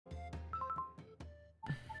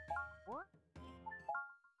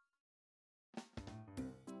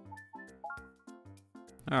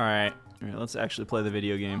Alright. Alright, let's actually play the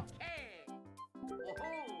video game.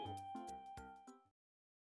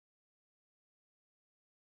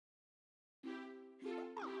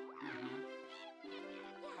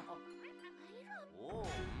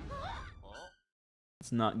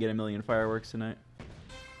 Let's not get a million fireworks tonight.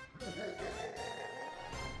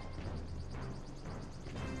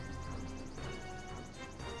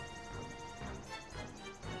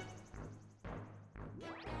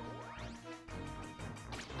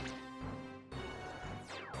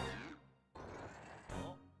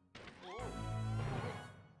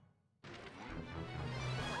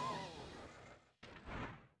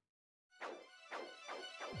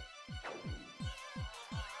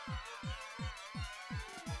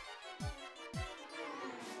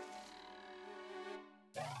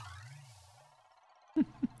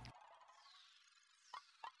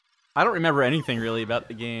 I don't remember anything really about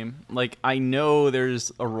the game. Like, I know there's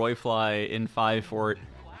a Roy fly in 5 Fort.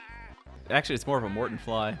 Actually, it's more of a Morton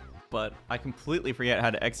fly, but I completely forget how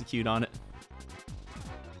to execute on it.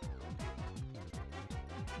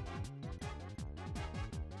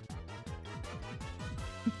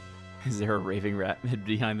 Is there a raving rat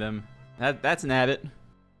behind them? That's Nabbit.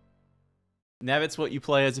 Nabbit's what you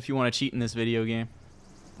play as if you want to cheat in this video game.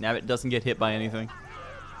 Nabbit doesn't get hit by anything.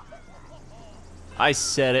 I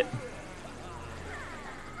said it.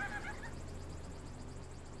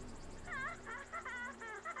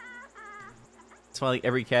 That's why like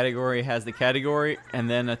every category has the category and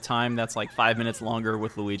then a time that's like 5 minutes longer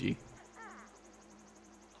with Luigi.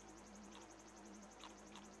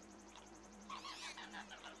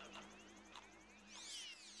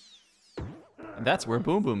 And that's where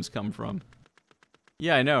Boom Booms come from.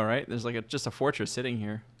 Yeah, I know, right? There's like just a fortress sitting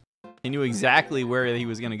here. He knew exactly where he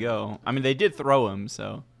was gonna go. I mean, they did throw him,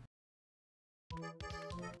 so.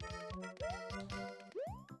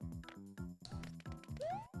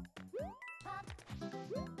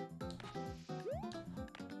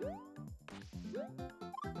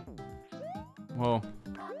 Whoa.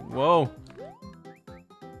 Whoa.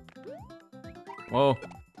 Whoa.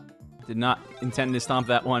 Did not intend to stomp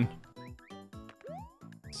that one.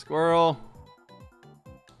 Squirrel.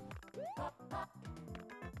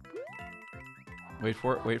 Wait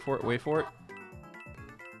for it, wait for it, wait for it.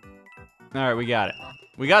 Alright, we got it.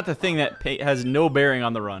 We got the thing that has no bearing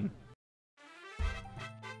on the run.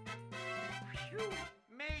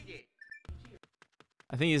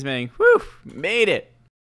 I think he's saying, whew, made it!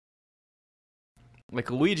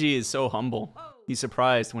 Like, Luigi is so humble. He's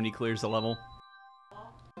surprised when he clears the level.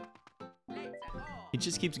 He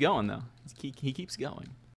just keeps going, though. He keeps going.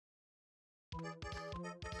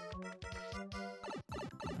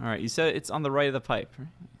 Alright, you said it's on the right of the pipe, right?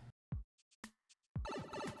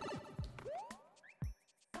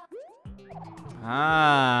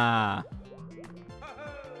 Ah.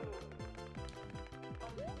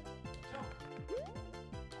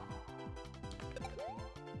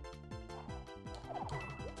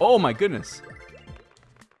 Oh my goodness.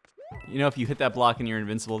 You know, if you hit that block and you're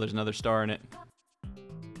invincible, there's another star in it.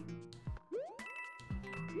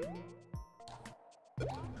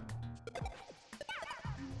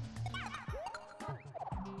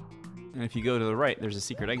 And if you go to the right, there's a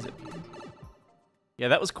secret exit. Yeah,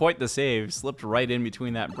 that was quite the save. Slipped right in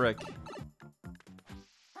between that brick.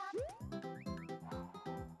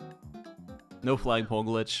 No flagpole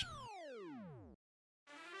glitch.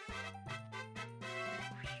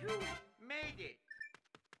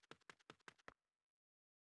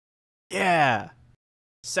 Yeah!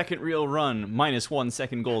 Second real run, -1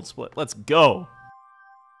 second gold split. Let's go!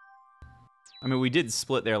 I mean, we did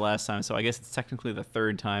split there last time, so I guess it's technically the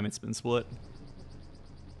 3rd time it's been split.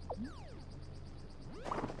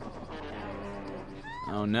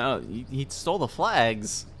 Oh no, he stole the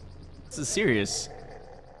flags. This is serious.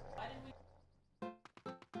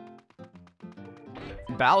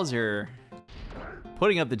 Bowser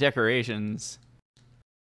putting up the decorations.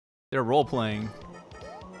 They're role-playing.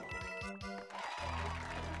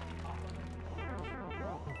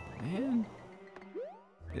 Man.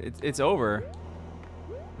 It's over.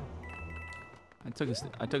 I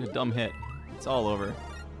took a dumb hit. It's all over.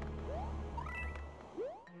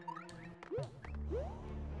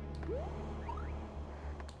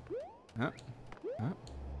 Huh? Huh?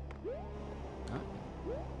 Huh?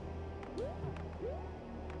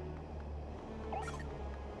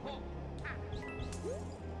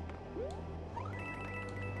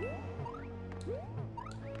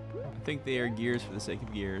 I think they are gears for the sake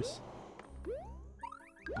of gears.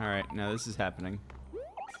 Alright, now this is happening.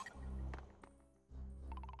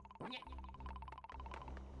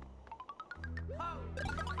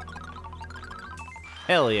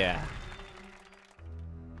 Hell yeah.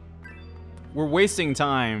 We're wasting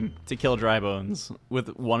time to kill dry bones with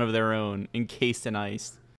one of their own encased in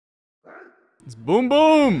ice. It's boom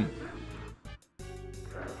boom!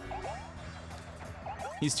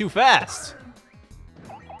 He's too fast!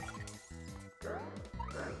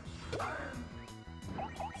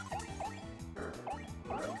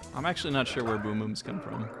 I'm actually not sure where boom booms come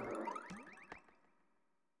from.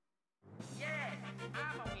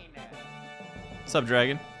 What's up,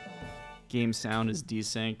 Dragon? Game sound is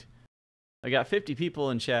desynced. I got 50 people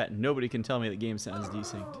in chat and nobody can tell me that game sound is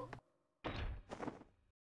desynced.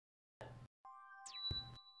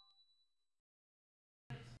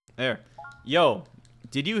 There. Yo,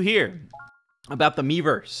 did you hear about the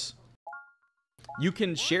Miiverse? You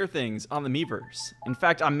can share things on the Miiverse. In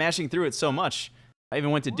fact, I'm mashing through it so much, I even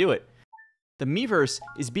went to do it. The Miiverse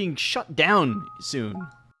is being shut down soon.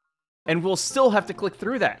 And we'll still have to click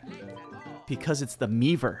through that. Because it's the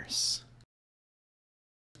Miiverse.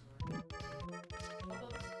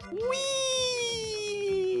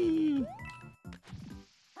 Whee!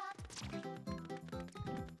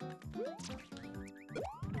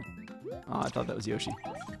 Oh, I thought that was Yoshi.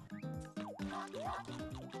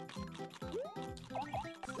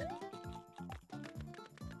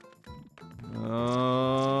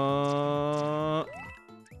 Oh,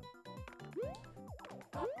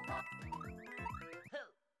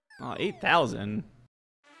 8,000.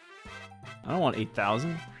 I don't want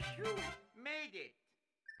 8,000.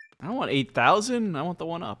 I don't want 8,000. I want the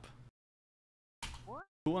one up.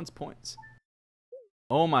 Who wants points?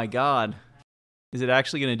 Oh my god. Is it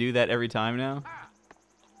actually going to do that every time now?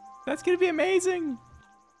 That's going to be amazing.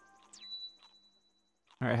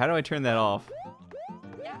 Alright, how do I turn that off?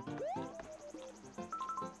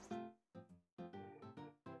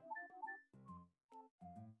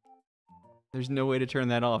 There's no way to turn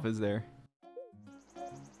that off, is there?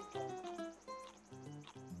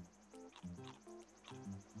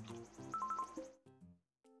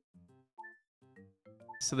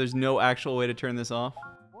 So there's no actual way to turn this off?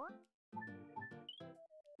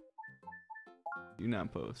 Do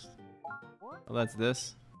not post. Oh, that's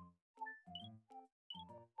this?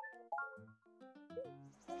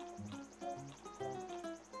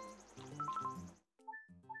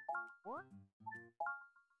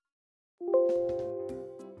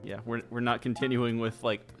 Yeah, we're not continuing with,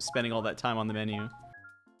 like, spending all that time on the menu.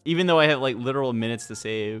 Even though I have, like, literal minutes to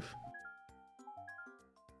save.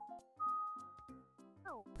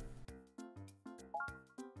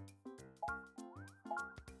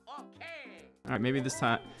 Alright, maybe this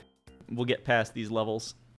time we'll get past these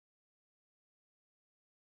levels.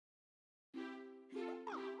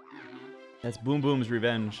 That's Boom Boom's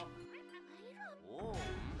revenge.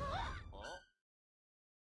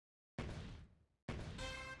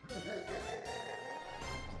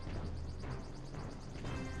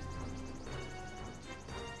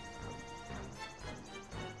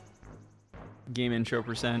 Game intro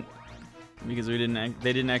percent, because they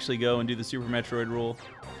didn't actually go and do the Super Metroid rule.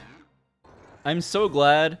 I'm so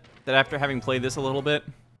glad that after having played this a little bit,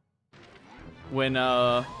 when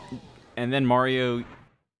and then Mario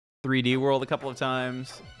 3D World a couple of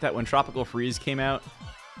times, that when Tropical Freeze came out,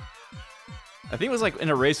 I think it was like in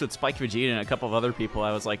a race with Spike Vegeta and a couple of other people,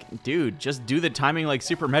 I was like, dude, just do the timing like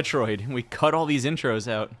Super Metroid. And we cut all these intros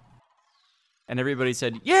out. And everybody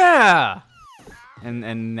said, yeah!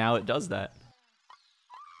 And now it does that.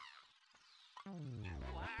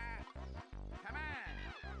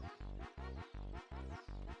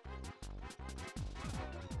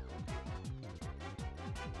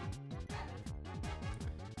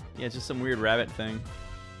 Yeah, it's just some weird rabbit thing.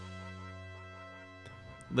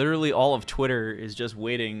 Literally all of Twitter is just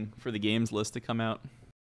waiting for the games list to come out.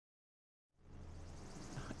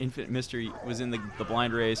 Infinite Mystery was in the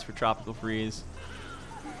blind race for Tropical Freeze.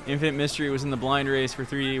 Infinite Mystery was in the blind race for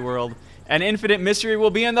 3D World. And Infinite Mystery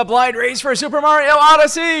will be in the blind race for Super Mario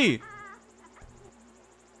Odyssey!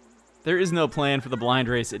 There is no plan for the blind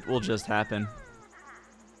race, it will just happen.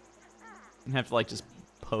 You have to, like, just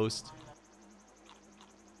post.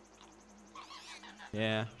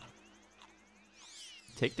 Yeah.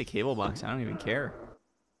 Take the cable box. I don't even care.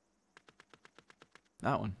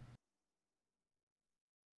 That one.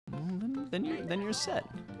 Well, then you're set.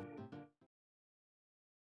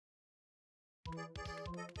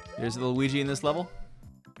 There's the Luigi in this level.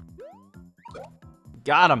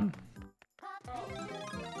 Got him.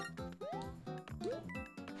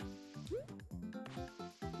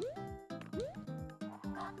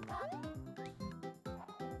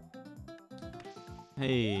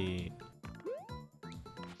 Hey.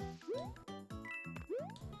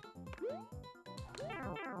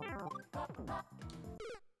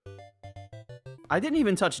 I didn't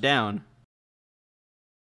even touch down.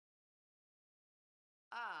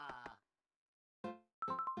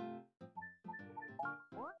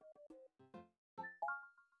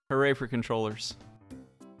 Hooray for controllers.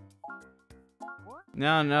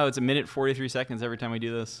 No, it's a minute 43 seconds every time we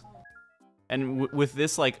do this. And with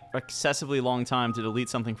this, like, excessively long time to delete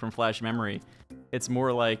something from flash memory, it's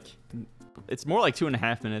more like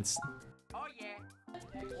 2.5 minutes. Oh yeah.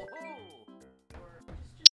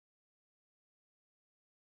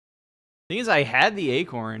 Thing is, I had the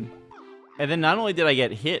acorn, and then not only did I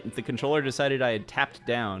get hit, the controller decided I had tapped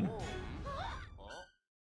down.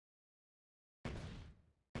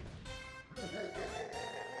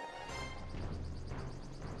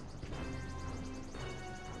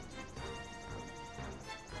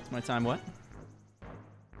 My time, what?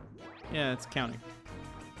 Yeah, it's counting.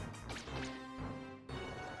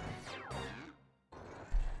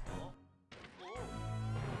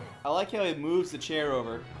 I like how he moves the chair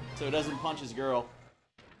over so it doesn't punch his girl.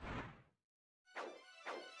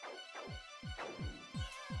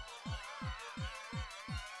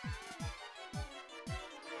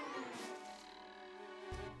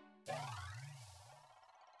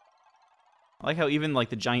 I like how even like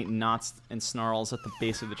the giant knots and snarls at the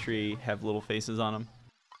base of the tree have little faces on them.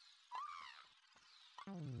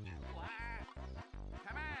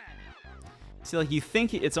 See, like you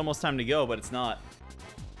think it's almost time to go, but it's not.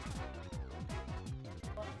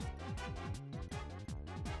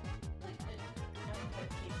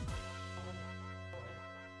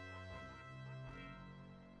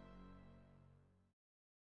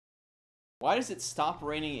 Why does it stop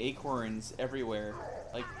raining acorns everywhere?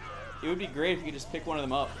 Like, it would be great if you could just pick one of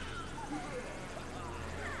them up.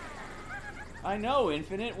 I know,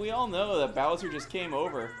 Infinite. We all know that Bowser just came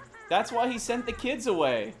over. That's why he sent the kids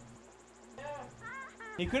away.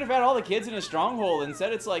 He could have had all the kids in a stronghold.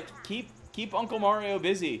 Instead, it's like, keep Uncle Mario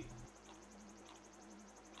busy.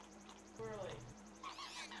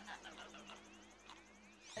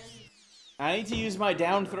 I need to use my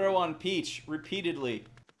down throw on Peach repeatedly.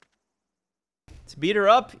 To beat her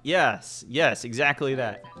up? Yes, exactly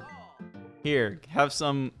that. Here, have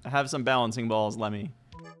some balancing balls, Lemmy.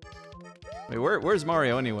 Wait, where's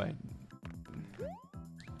Mario anyway?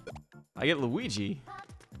 I get Luigi.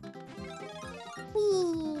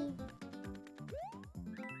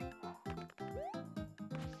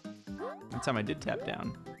 That time I did tap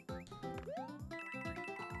down.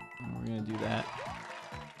 We're gonna do that.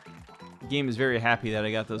 The game is very happy that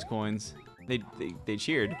I got those coins. They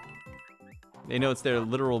cheered. They know it's their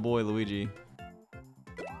literal boy Luigi.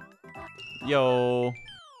 Yo.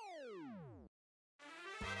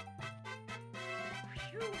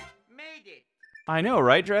 You made it. I know,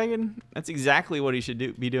 right, Dragon? That's exactly what he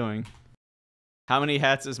should be doing. How many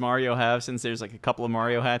hats does Mario have, since there's like a couple of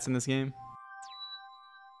Mario hats in this game?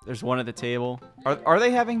 There's one at the table. Are they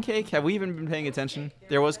having cake? Have we even been paying attention?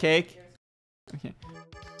 There was cake? Okay.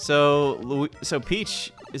 So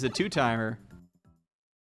Peach is a two-timer.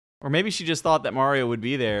 Or maybe she just thought that Mario would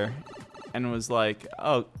be there and was like,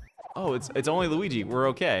 oh, it's only Luigi. We're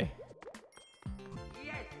okay.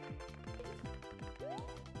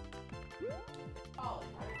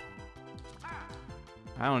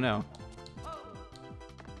 I don't know.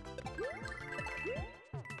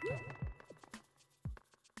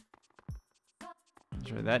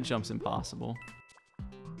 Sure, that jump's impossible.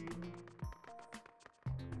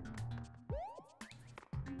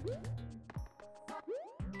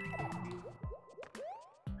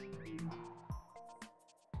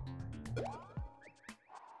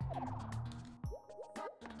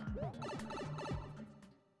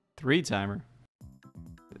 Three-timer.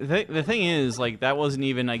 The thing is, like, that wasn't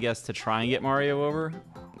even, I guess, to try and get Mario over.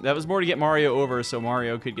 That was more to get Mario over so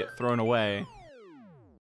Mario could get thrown away.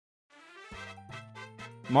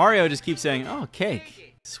 Mario just keeps saying, oh,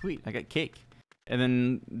 cake. Sweet, I got cake.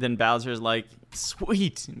 And then Bowser's like,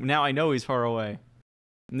 sweet, now I know he's far away.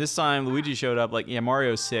 And this time, Luigi showed up like, yeah,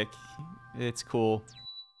 Mario's sick. It's cool.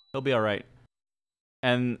 He'll be alright.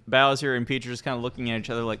 And Bowser and Peach are just kind of looking at each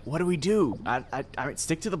other like, what do we do? I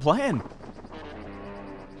stick to the plan.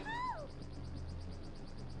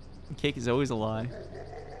 Cake is always a lie.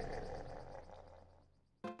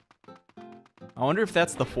 I wonder if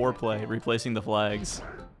that's the foreplay, replacing the flags.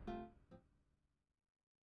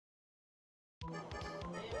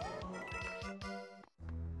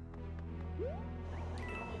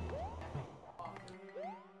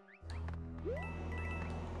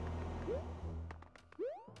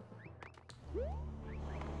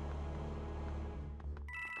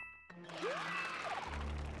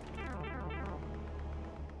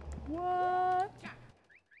 What?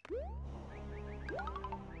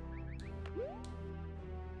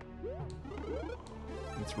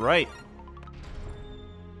 That's right.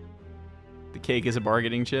 The cake is a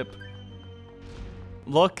bargaining chip.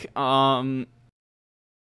 Look,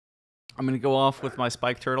 I'm gonna go off with my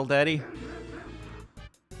spike turtle daddy.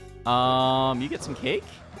 You get some cake?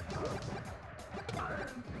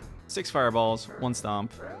 6 fireballs, 1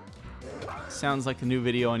 stomp. Sounds like a new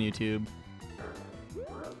video on YouTube.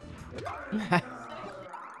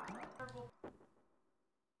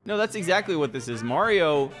 No, that's exactly what this is.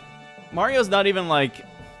 Mario's not even, like,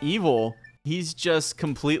 evil. He's just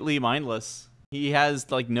completely mindless. He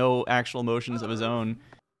has, like, no actual emotions of his own.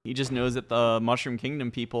 He just knows that the Mushroom Kingdom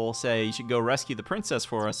people say, you should go rescue the princess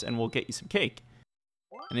for us, and we'll get you some cake.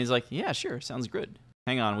 And he's like, yeah, sure, sounds good.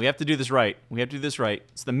 Hang on, we have to do this right. We have to do this right.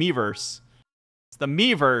 It's the Miiverse. It's the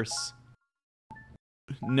Miiverse.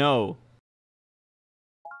 No.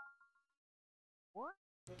 I'm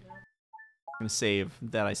gonna save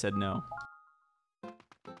that I said no.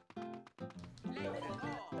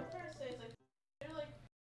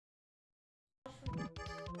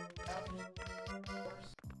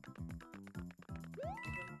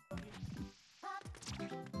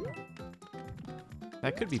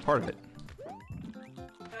 That could be part of it.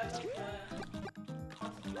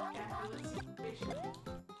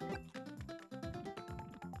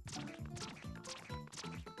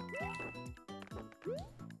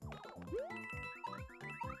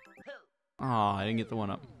 Aw, I didn't get the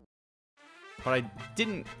 1-up. But I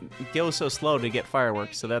didn't go so slow to get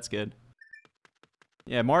fireworks, so that's good.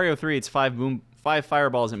 Yeah, Mario 3, it's 5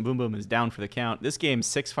 fireballs and Boom Boom is down for the count. This game's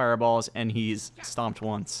 6 fireballs and he's stomped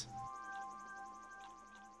once.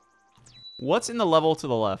 What's in the level to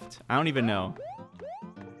the left? I don't even know.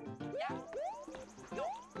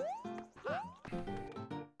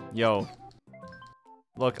 Yo.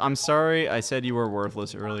 Look, I'm sorry I said you were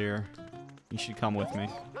worthless earlier. You should come with me.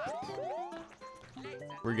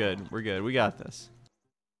 We're good. We're good. We got this.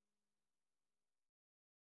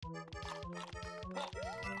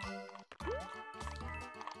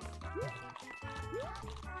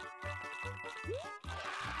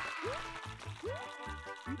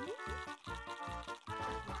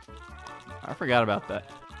 I forgot about that.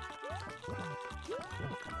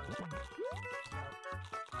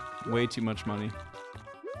 Way too much money.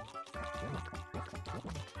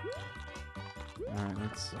 Alright,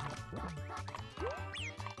 let's...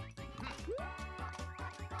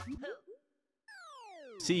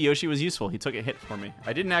 See, Yoshi was useful. He took a hit for me.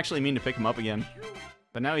 I didn't actually mean to pick him up again.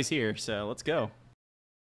 But now he's here, so let's go.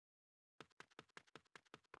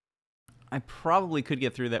 I probably could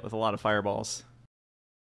get through that with a lot of fireballs.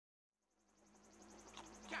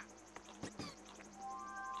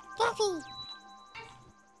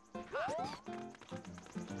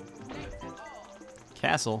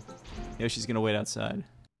 Castle. Yoshi's gonna wait outside.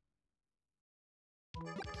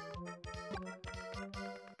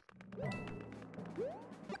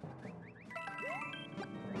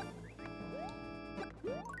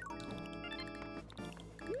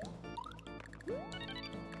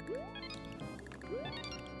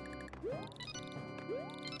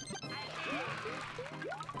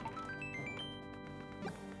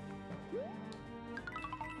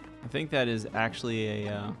 I think that is actually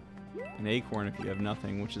a an acorn if you have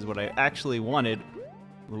nothing, which is what I actually wanted.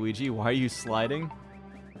 Luigi, why are you sliding?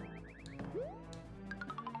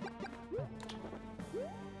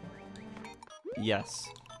 Yes.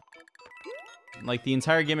 Like, the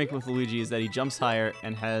entire gimmick with Luigi is that he jumps higher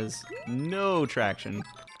and has no traction.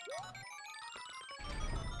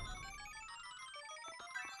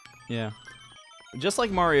 Yeah. Just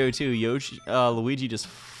like Mario 2, Luigi just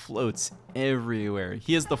floats everywhere.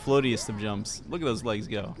 He has the floatiest of jumps. Look at those legs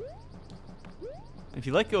go. If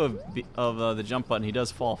you let go of the jump button, he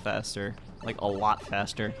does fall faster. Like, a lot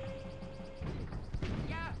faster.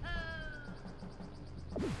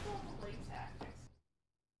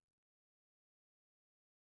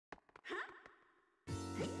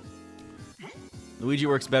 Luigi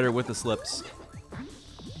works better with the slips.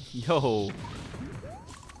 Yo.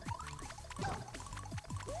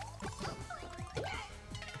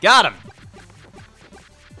 Got him!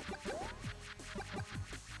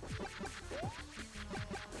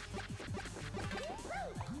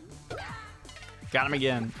 Got him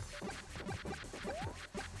again.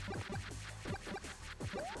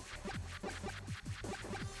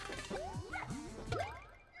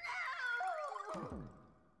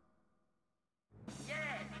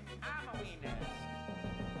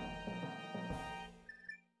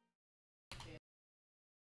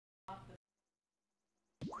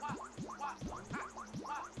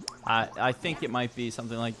 I think it might be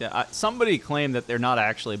something like that. Somebody claimed that they're not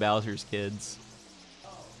actually Bowser's kids.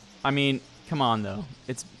 I mean, come on though.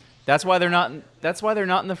 That's why they're not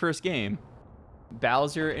in the first game.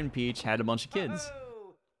 Bowser and Peach had a bunch of kids.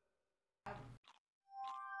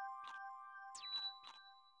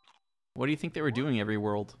 What do you think they were doing every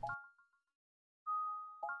world?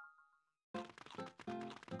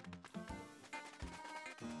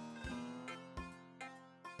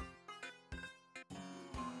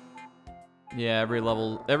 Yeah, every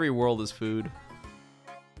level, every world is food.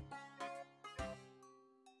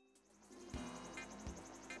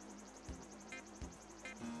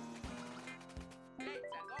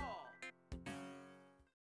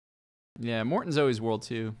 Yeah, Morton's always world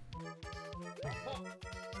 2.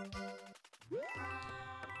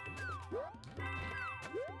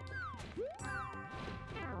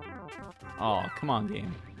 Oh, come on,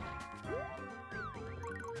 game.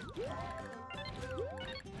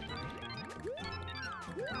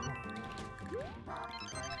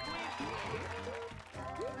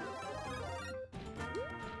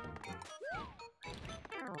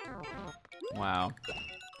 Wow.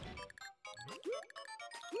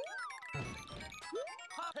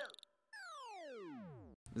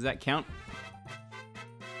 Does that count?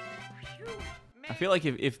 I feel like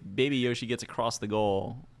if Baby Yoshi gets across the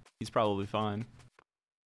goal, he's probably fine.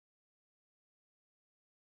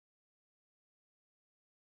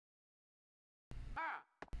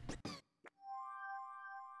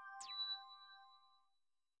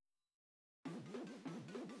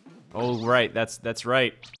 Oh, right. That's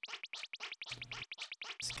right.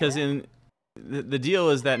 Because in the deal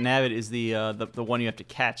is that Nabbit is the one you have to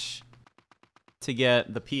catch to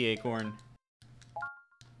get the P acorn.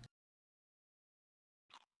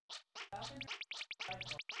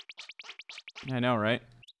 I know, right?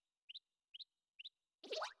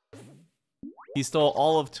 He stole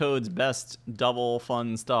all of Toad's best double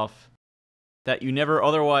fun stuff that you never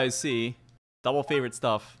otherwise see. Double favorite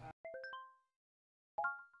stuff.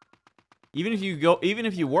 Even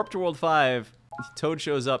if you warp to World 5, Toad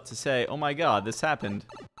shows up to say, "Oh my God, this happened."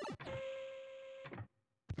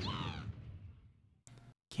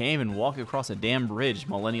 Can't even walk across a damn bridge,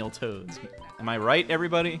 millennial Toads. Am I right,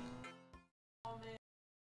 everybody? All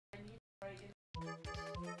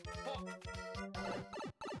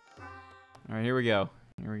right, here we go.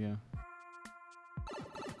 Here we go.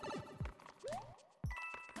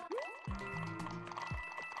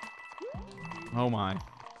 Oh my.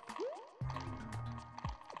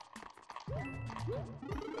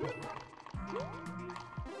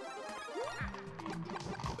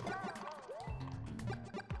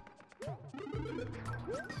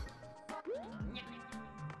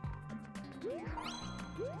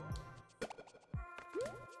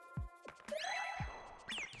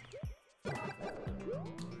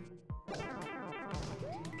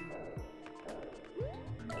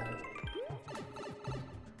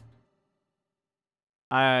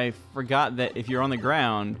 I forgot that if you're on the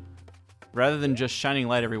ground, rather than just shining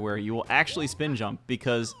light everywhere, you will actually spin jump,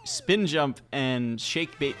 because spin jump and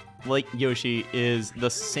shake bait like Yoshi is the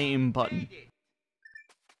same button.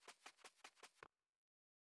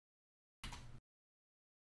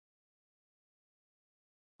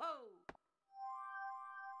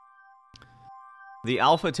 The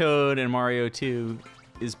Alpha Toad in Mario 2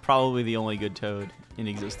 is probably the only good Toad in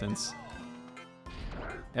existence.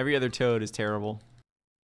 Every other Toad is terrible.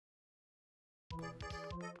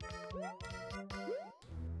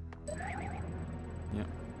 Yep.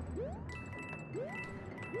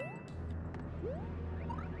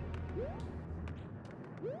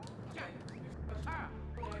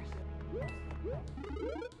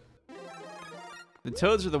 The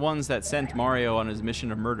Toads are the ones that sent Mario on his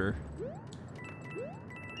mission of murder.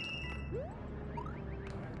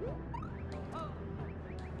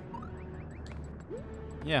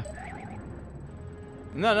 Yeah.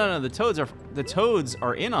 No. The Toads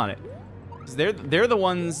are in on it. They're the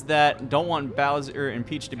ones that don't want Bowser and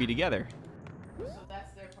Peach to be together. So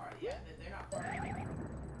that's their part. Yeah, they're not part of it.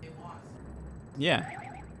 They want. Yeah.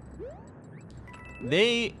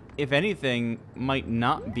 They, if anything, might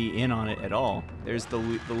not be in on it at all. There's the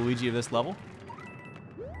Luigi of this level.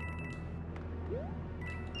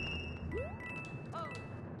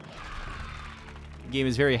 The game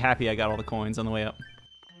is very happy I got all the coins on the way up.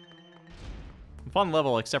 Fun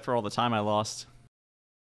level, except for all the time I lost.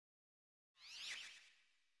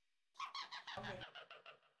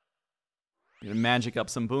 Gonna magic up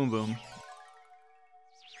some Boom Boom.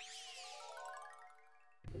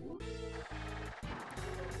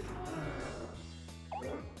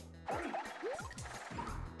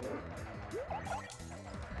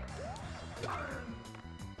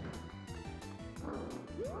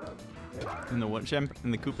 In the what, Champ?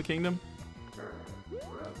 In the Koopa Kingdom?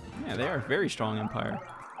 Yeah, they are a very strong empire.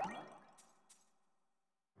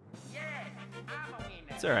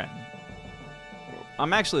 It's alright.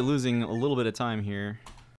 I'm actually losing a little bit of time here,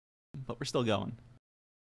 but we're still going.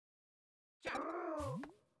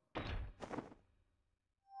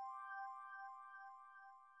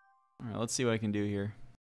 Alright, let's see what I can do here.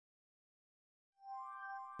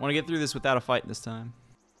 I want to get through this without a fight this time.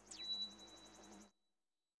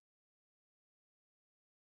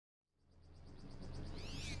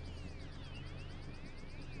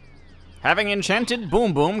 Having enchanted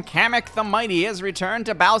Boom Boom, Kamek the Mighty has returned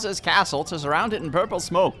to Bowser's castle to surround it in purple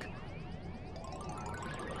smoke.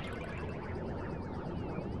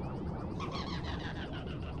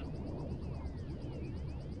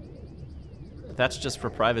 That's just for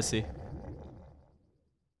privacy.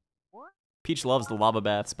 Peach loves the lava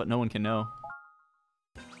baths, but no one can know.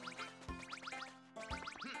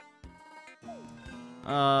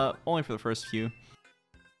 Only for the first few.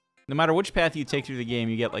 No matter which path you take through the game,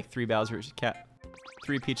 you get like 3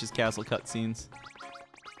 Peach's Castle cutscenes.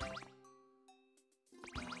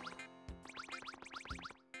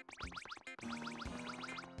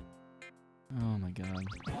 Oh my god.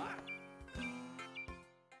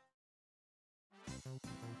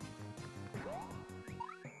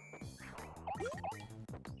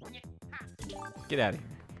 Get out of here.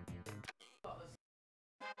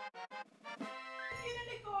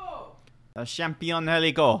 A champion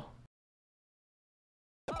helico.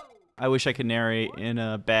 I wish I could narrate in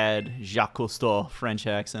a bad Jacques Cousteau French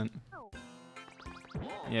accent.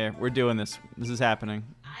 Yeah, we're doing this. This is happening.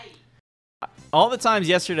 All the times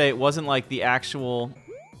yesterday, it wasn't like the actual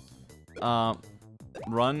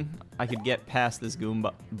run. I could get past this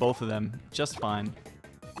Goomba, both of them, just fine.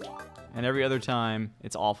 And every other time,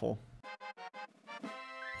 it's awful.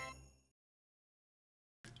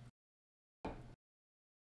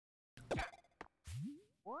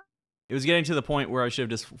 It was getting to the point where I should have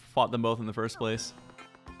just fought them both in the first place.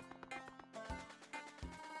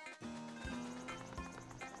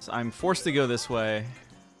 So I'm forced to go this way.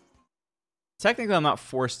 Technically, I'm not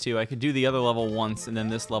forced to. I could do the other level once, and then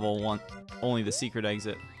this level one, only the secret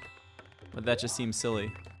exit. But that just seems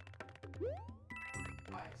silly.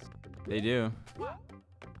 They do.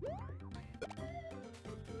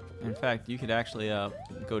 In fact, you could actually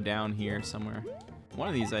go down here somewhere. One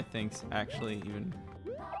of these, I think, actually even...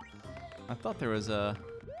 I thought there was a...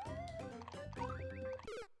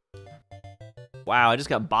 Wow, I just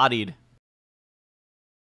got bodied.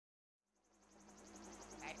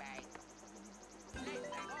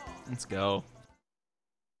 Let's go.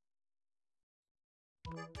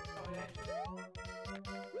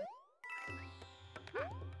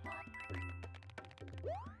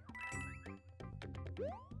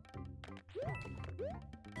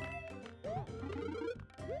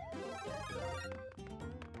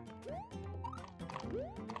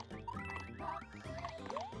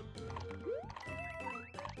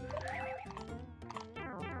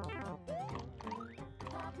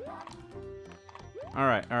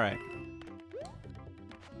 Alright, alright.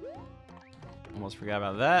 Almost forgot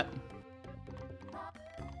about that.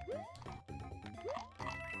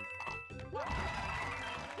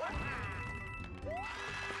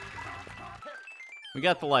 We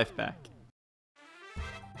got the life back.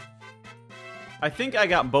 I think I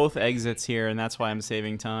got both exits here, and that's why I'm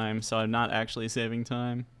saving time, so I'm not actually saving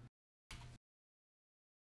time.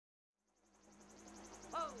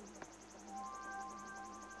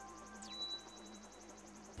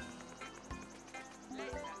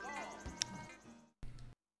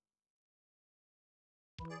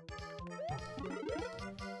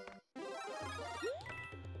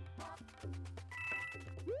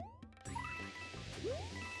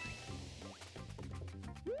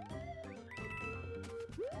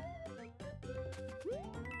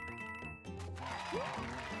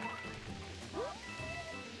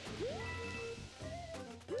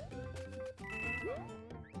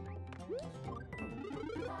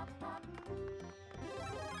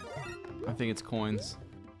 I think it's coins.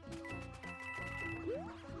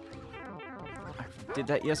 I did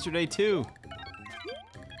that yesterday too.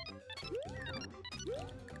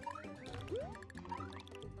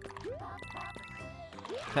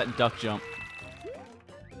 That duck jump.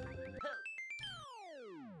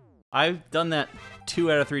 I've done that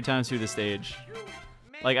 2 out of 3 times through the stage.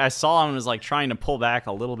 Like, I saw him and was like trying to pull back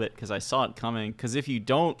a little bit because I saw it coming. Because if you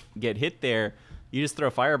don't get hit there, you just throw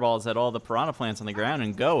fireballs at all the piranha plants on the ground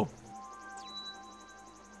and go.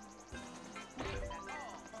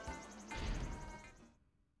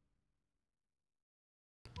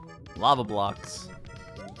 Lava blocks.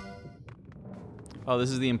 Oh, this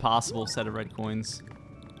is the impossible set of red coins.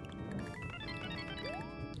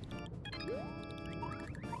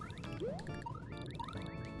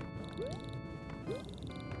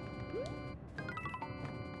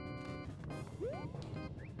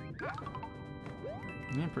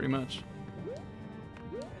 Yeah, pretty much.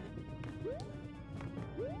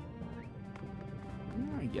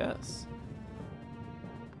 guess.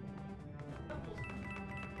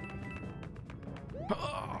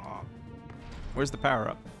 Where's the power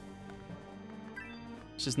up?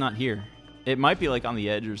 It's just not here. It might be like on the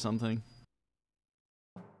edge or something.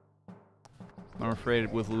 I'm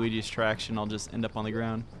afraid with Luigi's traction, I'll just end up on the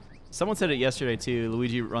ground. Someone said it yesterday too.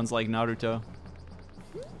 Luigi runs like Naruto.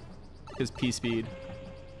 His P speed.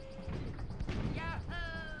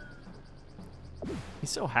 He's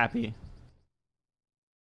so happy.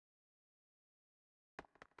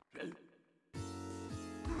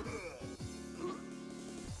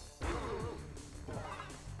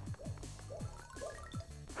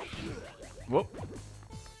 Whoop.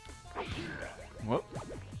 Whoop.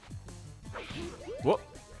 Whoop.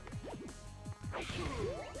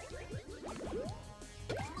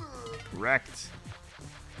 Wrecked.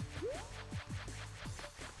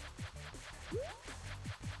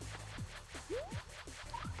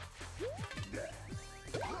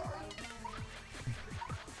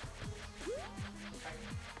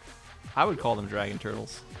 I would call them dragon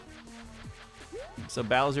turtles. So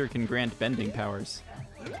Bowser can grant bending powers.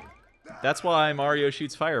 That's why Mario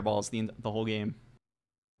shoots fireballs the whole game.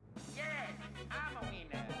 Yeah, I'm a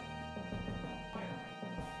winner.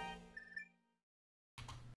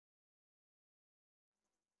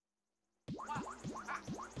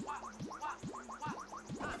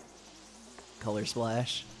 Color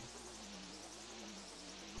splash.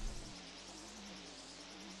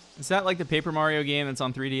 Is that like the Paper Mario game that's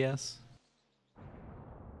on 3DS?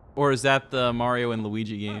 Or is that the Mario and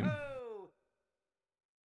Luigi game?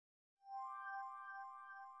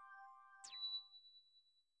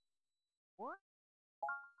 Woohoo!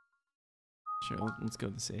 Sure, let's go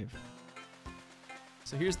to the save.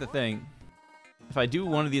 So here's the thing. If I do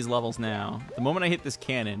one of these levels now, the moment I hit this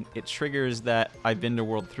cannon, it triggers that I've been to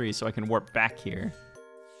World 3, so I can warp back here.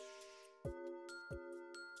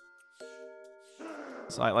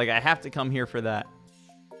 So I have to come here for that.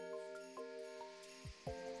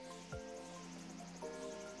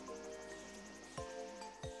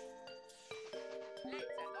 Let's go.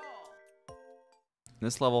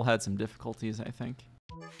 This level had some difficulties, I think.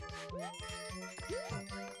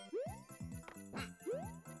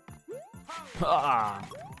 Ah!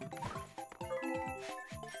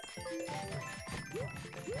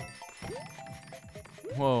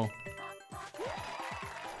 Whoa.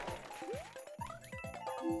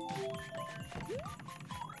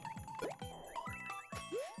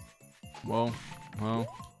 Whoa. Whoa.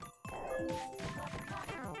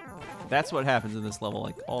 That's what happens in this level,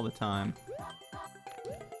 like, all the time.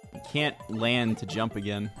 You can't land to jump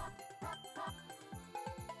again.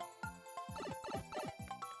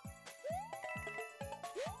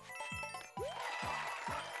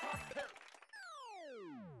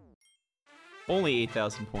 Only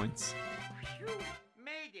 8,000 points. Phew,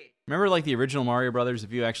 made it. Remember, like, the original Mario Brothers,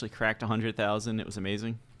 if you actually cracked 100,000, it was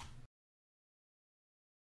amazing?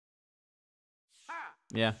 Ha!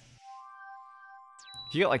 Yeah.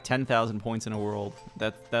 If you get like 10,000 points in a world,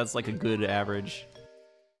 that's like a good average.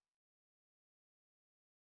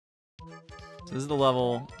 So this is the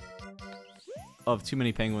level of too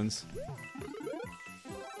many penguins.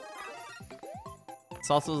 It's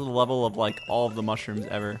also the level of like all of the mushrooms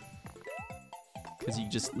ever. Because you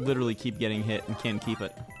just literally keep getting hit and can't keep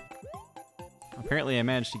it. Apparently I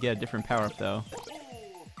managed to get a different power-up though.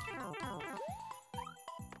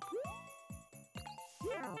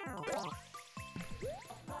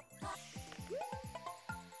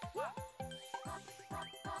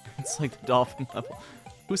 It's like the dolphin level.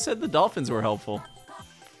 Who said the dolphins were helpful?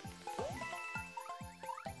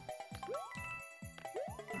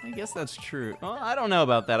 I guess that's true. Well, I don't know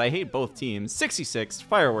about that. I hate both teams. 66,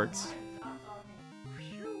 fireworks.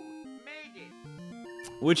 Phew, made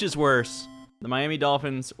it. Which is worse, the Miami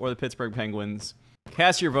Dolphins or the Pittsburgh Penguins?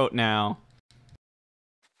 Cast your vote now.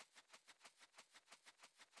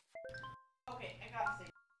 Okay, I gotta say.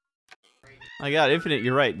 I got Infinite,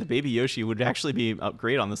 you're right. The baby Yoshi would actually be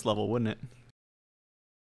great on this level, wouldn't it?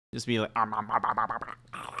 Just be like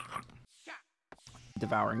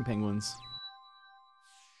devouring penguins.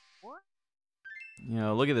 You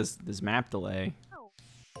know, look at this map delay.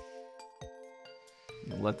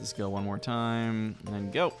 Let this go one more time, and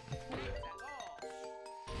then go.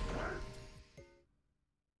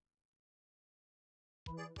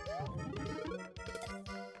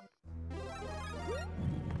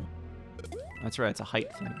 That's right, it's a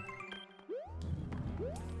height thing.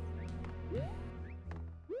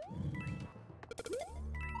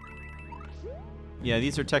 Yeah,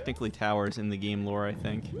 these are technically towers in the game lore, I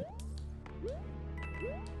think.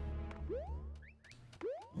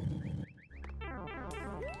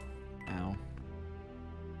 Ow.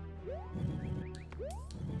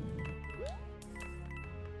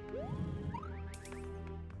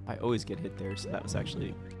 I always get hit there, so that was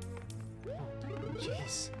actually...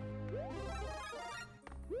 Jeez.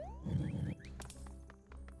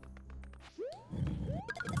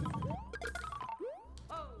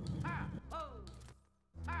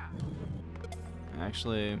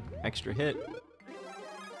 Actually, extra hit.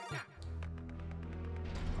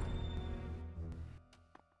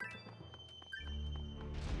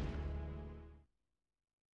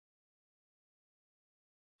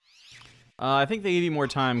 I think they give you more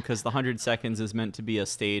time because the 100 seconds is meant to be a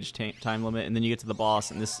stage time limit, and then you get to the boss,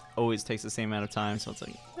 and this always takes the same amount of time, so it's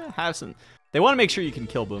like, have some... They want to make sure you can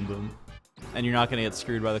kill Boom Boom, and you're not going to get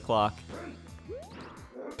screwed by the clock.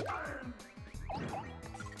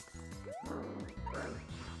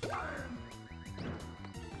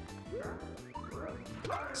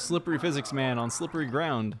 Slippery physics man on slippery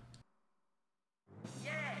ground.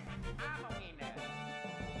 Yes, I'm a winner.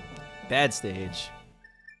 Bad stage.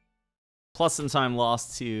 Plus some time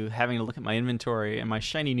lost to having to look at my inventory and my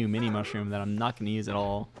shiny new mini mushroom that I'm not going to use at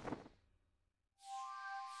all.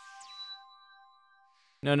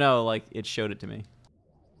 No, like, it showed it to me.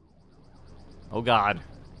 Oh god.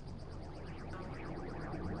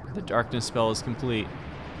 The darkness spell is complete.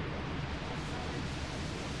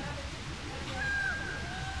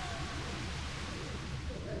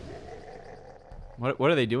 What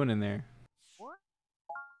are they doing in there?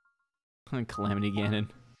 Calamity Ganon.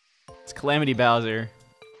 It's Calamity Bowser.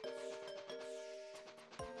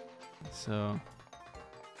 So,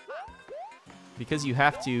 because you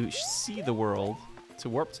have to see the world to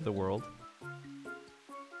warp to the world.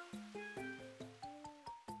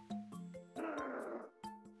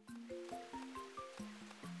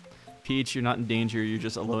 Peach, you're not in danger, you're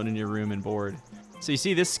just alone in your room and bored. So you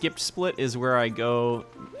see this skipped split is where I go,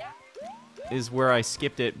 is where I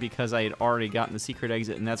skipped it because I had already gotten the secret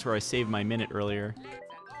exit, and that's where I saved my minute earlier.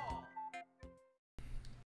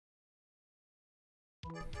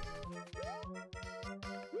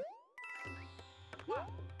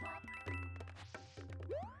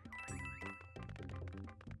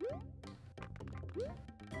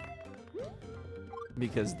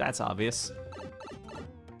 Because that's obvious.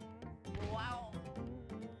 Wow.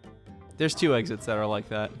 There's 2 exits that are like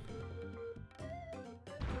that.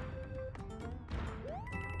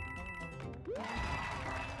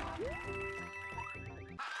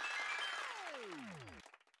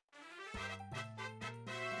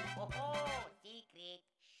 Oh, secret.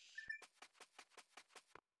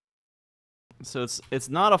 So it's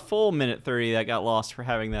not a full minute 30 that got lost for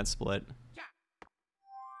having that split.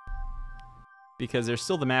 Because there's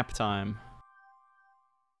still the map time.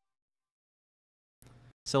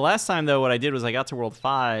 So last time though, what I did was I got to World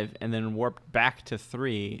 5 and then warped back to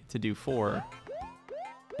 3 to do 4.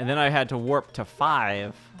 And then I had to warp to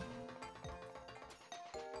 5.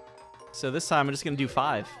 So this time I'm just gonna do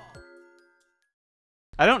 5.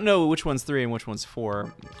 I don't know which one's 3 and which one's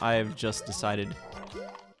 4. I've just decided.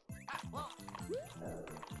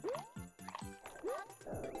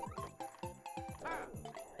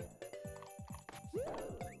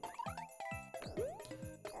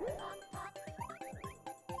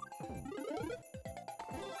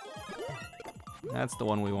 That's the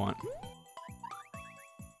one we want.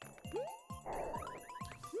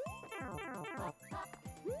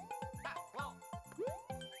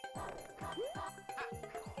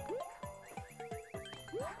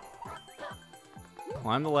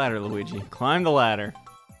 Climb the ladder, Luigi. Climb the ladder.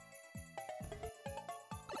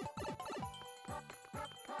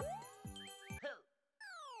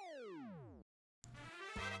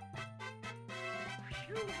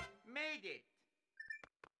 Phew, made it.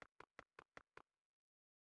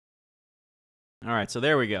 All right, so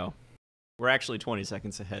there we go. We're actually 20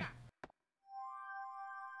 seconds ahead.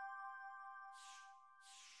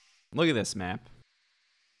 Look at this map.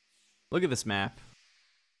 Look at this map.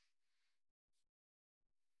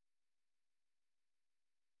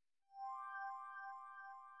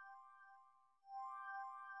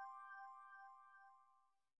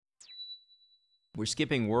 We're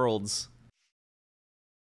skipping worlds.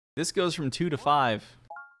 This goes from 2 to 5.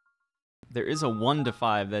 There is a 1 to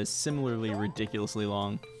 5 that is similarly ridiculously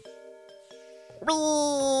long.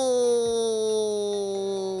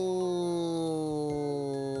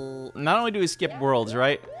 Not only do we skip worlds,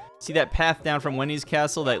 right? See that path down from Wendy's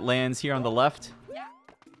castle that lands here on the left?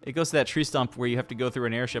 It goes to that tree stump where you have to go through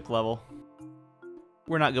an airship level.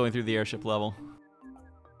 We're not going through the airship level.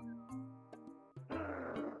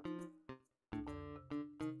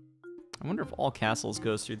 I wonder if all castles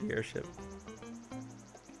goes through the airship.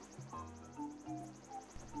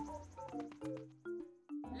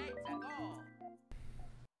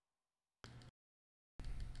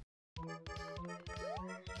 Let's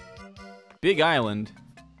go. Big Island.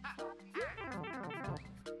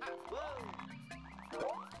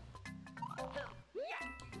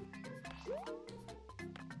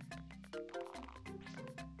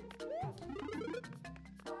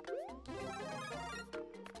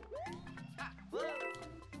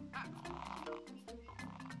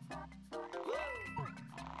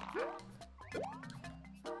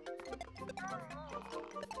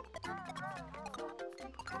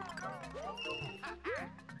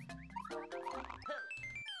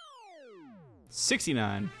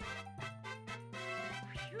 $69.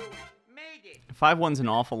 Made it. 5-1's an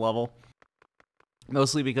awful level.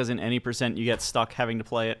 Mostly because in any percent you get stuck having to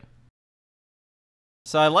play it.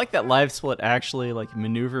 So I like that Live Split actually like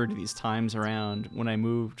maneuvered these times around when I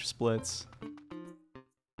moved splits.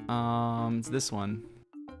 It's this one.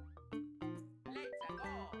 Let's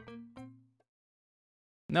go.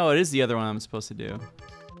 No, it is the other one I'm supposed to do.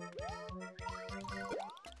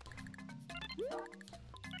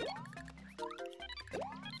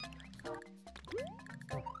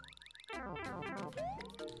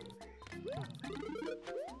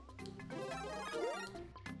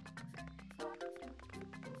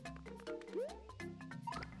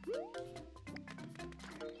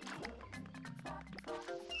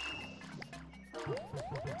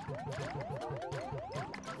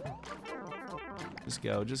 Just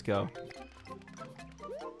go, just go.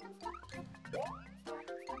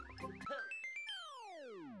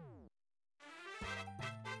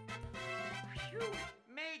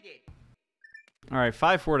 Made it. Alright,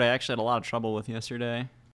 5-4 I actually had a lot of trouble with yesterday.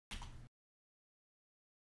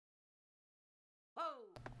 Oh.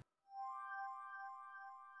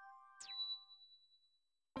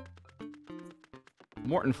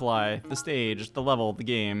 Mortonfly, the stage, the level, the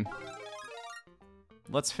game.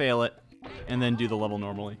 Let's fail it, and then do the level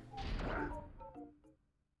normally.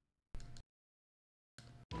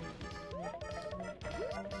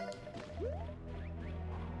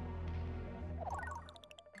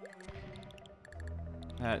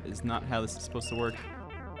 That is not how this is supposed to work.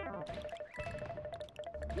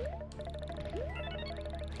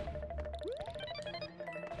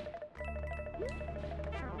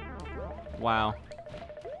 Wow.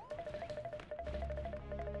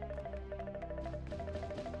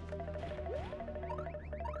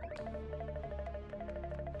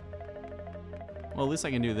 Well, at least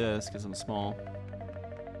I can do this because I'm small.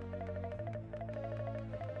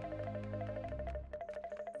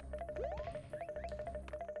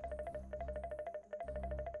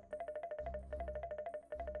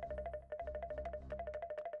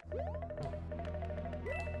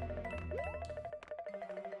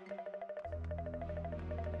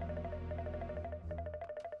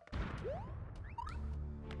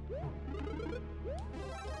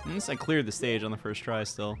 At least I cleared the stage on the first try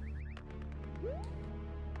still.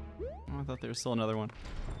 Oh, I thought there was still another one.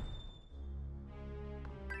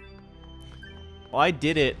 Well, I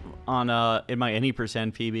did it on in my any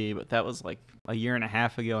percent PB, but that was like a year and a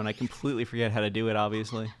half ago, and I completely forget how to do it,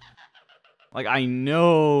 obviously. Like, I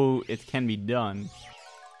know it can be done.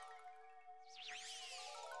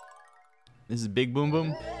 This is Big Boom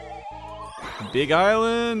Boom. Big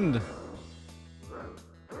Island!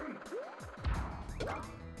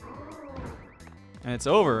 And it's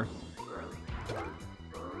over.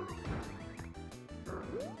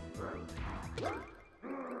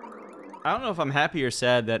 I don't know if I'm happy or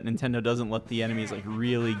sad that Nintendo doesn't let the enemies like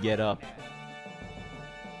really get up.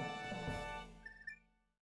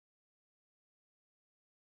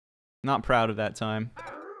 Not proud of that time.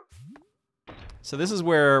 So this is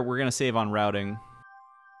where we're gonna save on routing.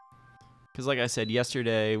 Because like I said,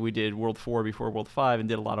 yesterday we did World 4 before World 5 and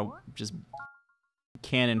did a lot of just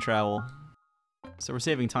canon travel. So we're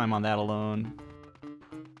saving time on that alone.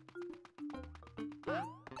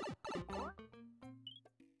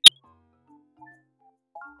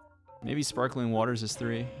 Maybe Sparkling Waters is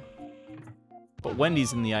 3. But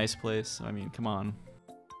Wendy's in the ice place, so I mean, come on.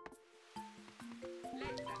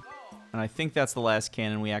 And I think that's the last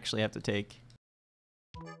cannon we actually have to take.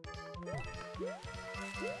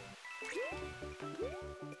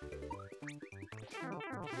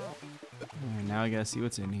 Alright, now I gotta see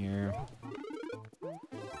what's in here.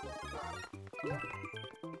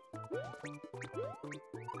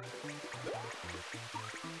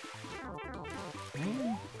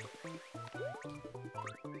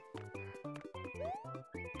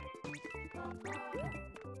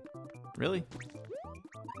 Really?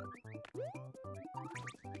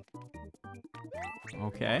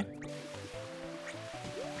 Okay.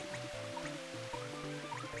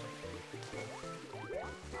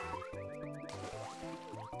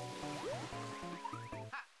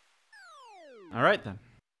 All right then.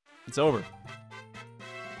 It's over.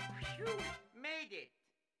 Phew, made it.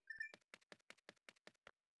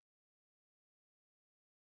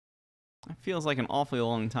 It feels like an awfully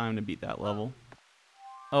long time to beat that level.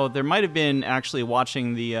 Oh, there might have been actually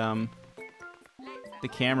watching the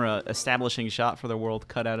camera establishing shot for the world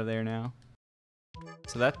cut out of there now.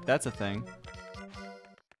 So that's a thing.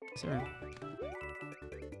 Is there...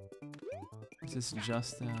 Is this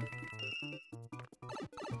just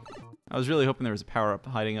I was really hoping there was a power-up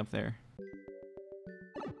hiding up there.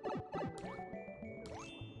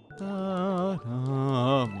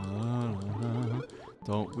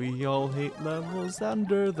 Don't we all hate levels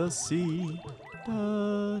under the sea?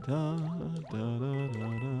 I'm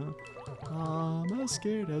as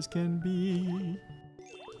scared as can be.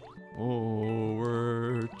 Oh,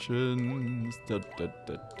 urchins,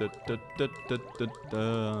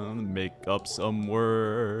 make up some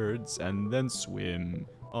words and then swim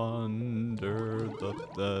under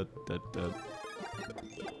the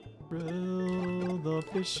Grill the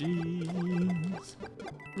fishies,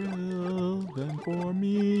 grill them for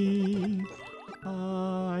me.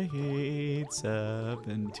 I hate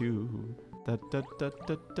 7 too. Da da da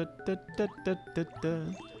da da da da da da da.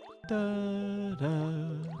 Da da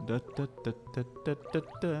da da da da da da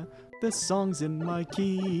da. This song's in my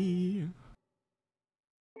key.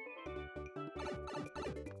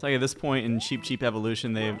 It's like at this point in Cheep Cheep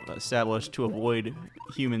Evolution, they've established to avoid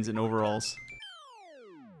humans in overalls.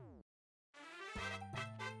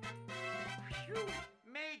 Phew,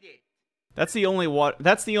 made it. That's the only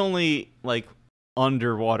That's the only like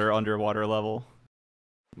underwater level.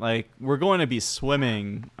 Like we're going to be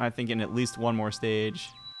swimming, I think, in at least one more stage.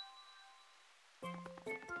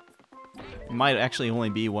 It might actually only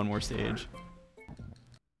be one more stage.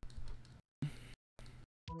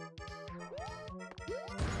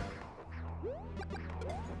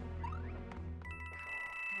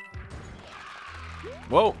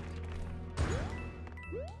 Whoa!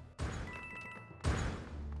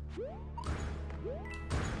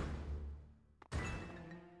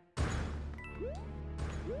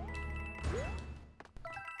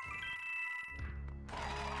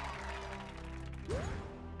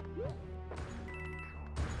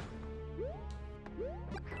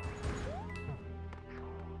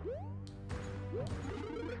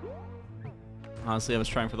 Honestly, I was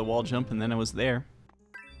trying for the wall jump and then I was there.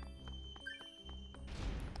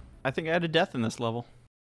 I think I had a death in this level.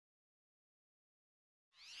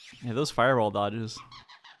 Yeah, those fireball dodges.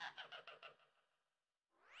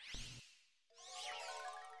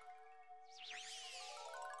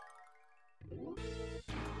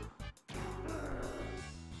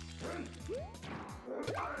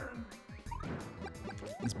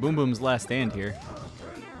 It's Boom Boom's last stand here.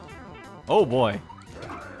 Oh boy.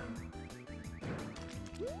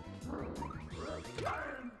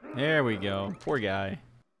 There we go. Poor guy.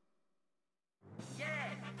 Yes,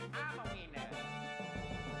 I'm a winner.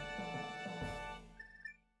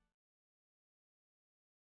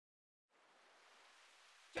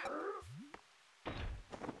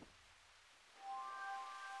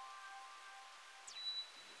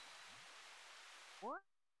 What?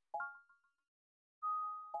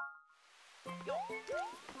 Yo, let's go.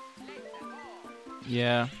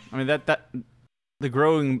 Yeah, I mean the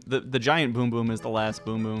giant Boom Boom is the last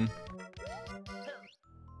Boom Boom.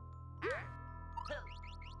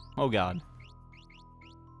 Oh god.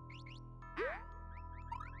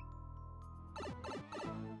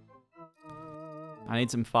 I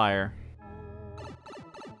need some fire.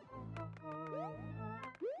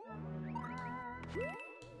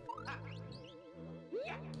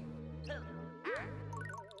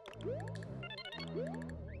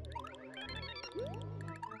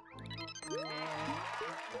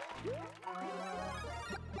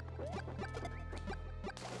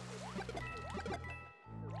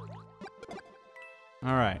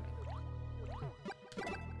 All right.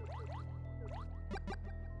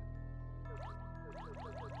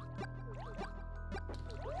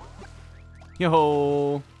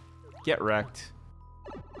 Yo, get wrecked.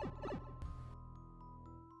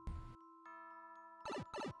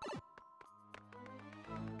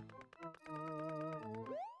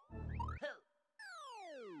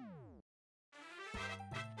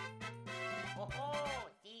 Oh,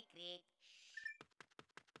 secret.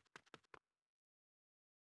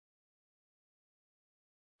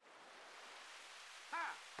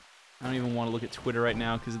 I don't even want to look at Twitter right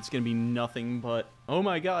now because it's going to be nothing but, oh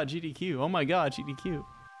my god, GDQ, oh my god, GDQ.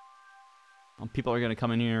 People are going to come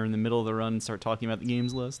in here in the middle of the run and start talking about the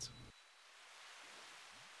games list.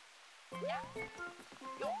 Yeah,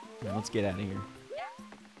 let's get out of here.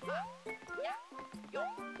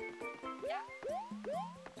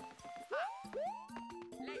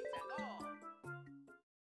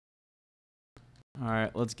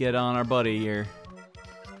 Alright, let's get on our buddy here.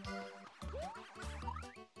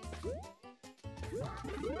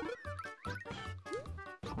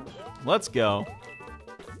 Let's go.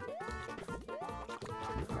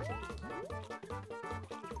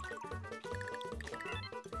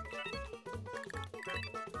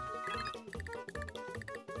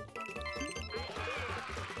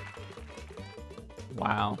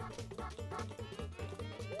 Wow.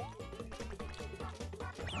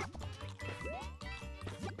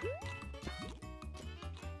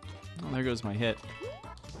 Oh, there goes my hit.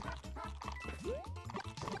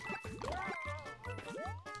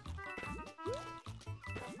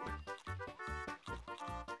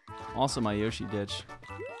 Also my Yoshi ditch.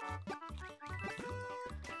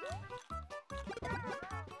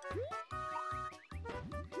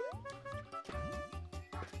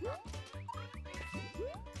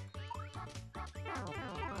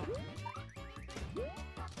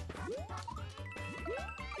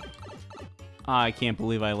 I can't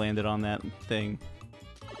believe I landed on that thing.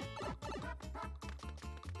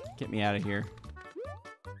 Get me out of here.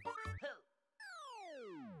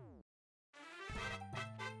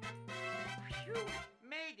 Phew,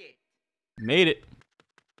 made it. Made it.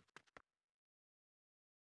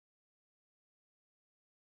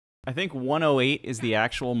 I think 108 is the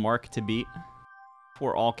actual mark to beat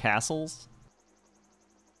for all castles.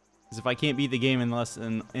 Because if I can't beat the game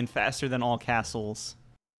in faster than all castles,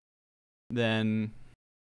 then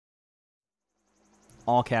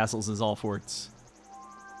all castles is all forts.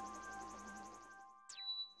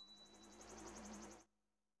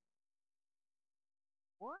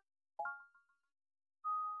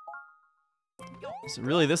 So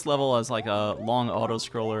really this level as like a long auto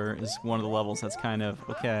scroller is one of the levels that's kind of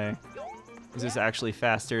okay. Is this actually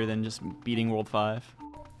faster than just beating World 5?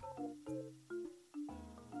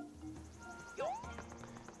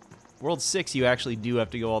 World 6 you actually do have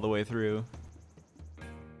to go all the way through.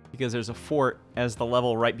 Because there's a fort as the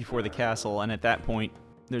level right before the castle, and at that point,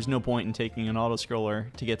 there's no point in taking an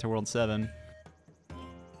auto-scroller to get to World 7.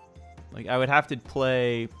 Like, I would have to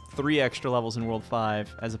play 3 extra levels in World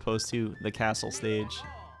 5 as opposed to the castle stage.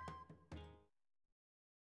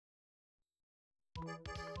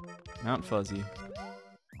 Mount Fuzzy.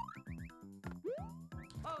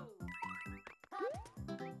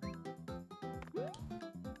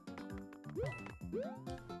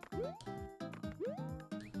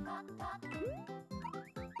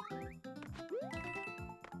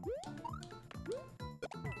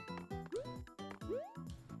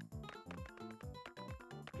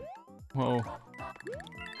 Whoa.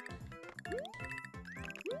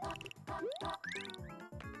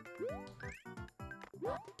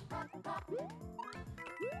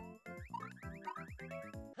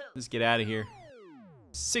 Let's get out of here.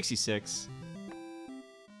 66.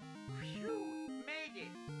 Phew, made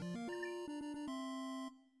it.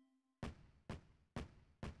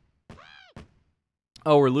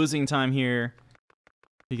 Oh, we're losing time here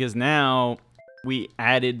because now we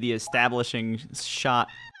added the establishing shot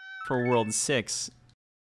for World 6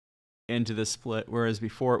 into the split, whereas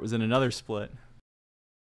before it was in another split.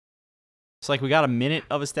 It's like we got a minute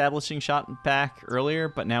of establishing shot back earlier,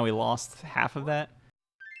 but now we lost half of that.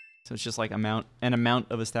 So it's just like an amount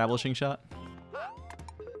of establishing shot.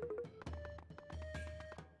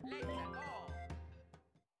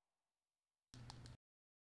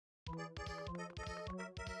 Let's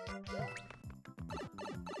go.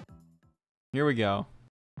 Here we go.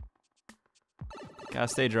 Gotta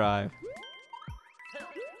stay dry.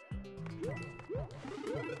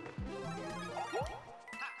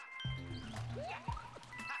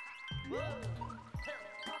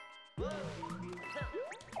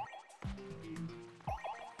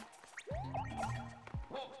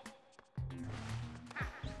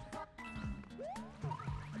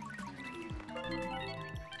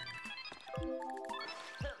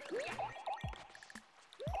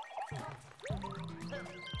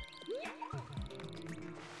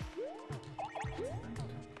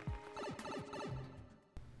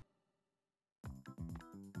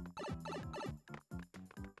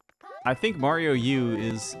 I think Mario U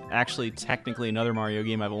is actually technically another Mario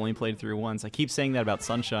game I've only played through once. I keep saying that about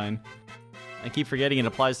Sunshine. I keep forgetting it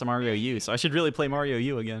applies to Mario U, so I should really play Mario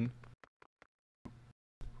U again.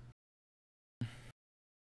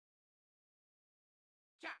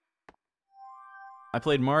 I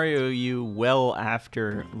played Mario U well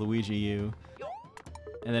after Luigi U,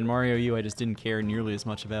 and then Mario U I just didn't care nearly as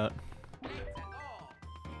much about.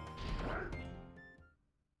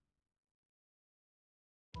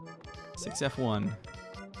 6F1.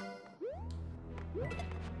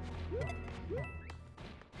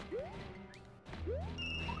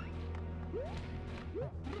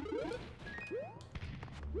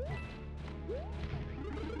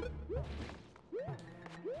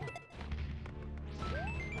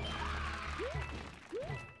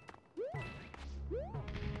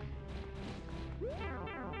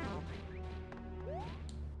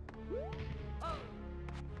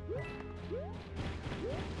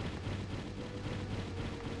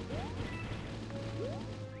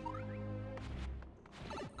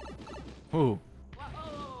 Ooh.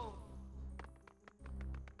 Whoa!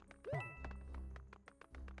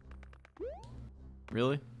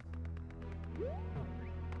 Really?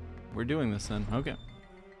 We're doing this then. Okay.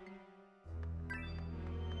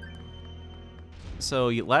 So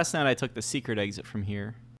last night I took the secret exit from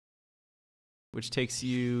here, which takes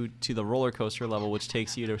you to the roller coaster level, which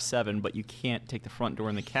takes you to 7, but you can't take the front door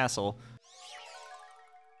in the castle.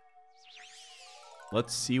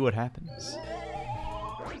 Let's see what happens.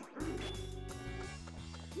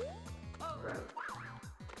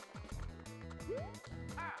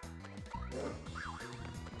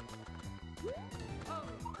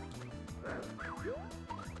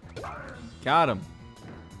 Got him.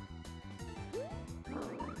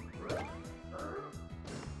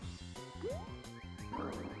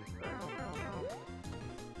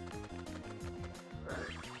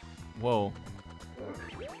 Whoa.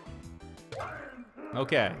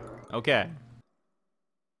 Okay. Okay.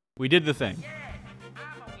 We did the thing.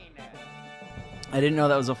 I'm a winner. I didn't know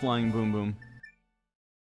that was a flying boom boom.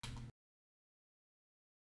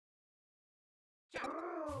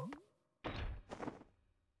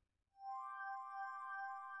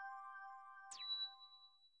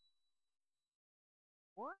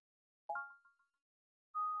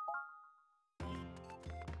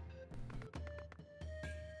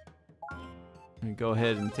 Go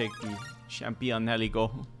ahead and take the champion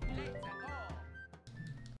helico.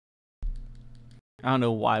 I don't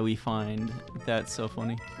know why we find that so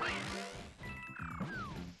funny.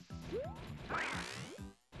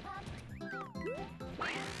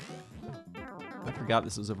 I forgot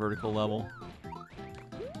this was a vertical level.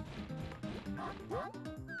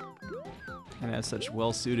 And as such,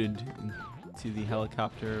 well suited to the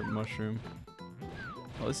helicopter mushroom.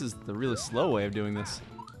 Oh, this is the really slow way of doing this.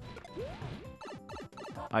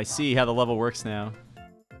 I see how the level works now.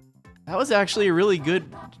 That was actually a really good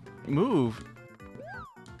move.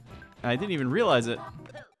 I didn't even realize it.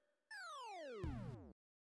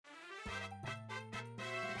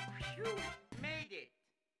 Phew, made it.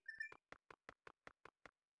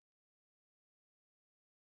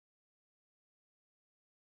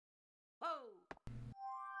 Whoa!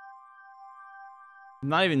 I'm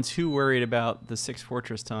not even too worried about the 6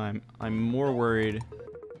 fortress time. I'm more worried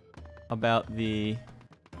about the...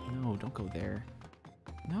 No, don't go there.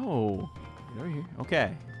 No. Get over here.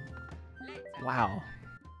 Okay. Wow.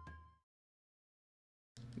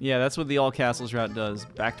 Yeah, that's what the all castles route does.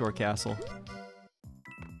 Backdoor castle.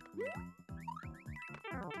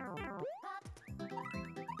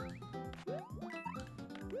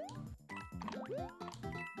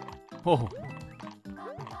 Oh.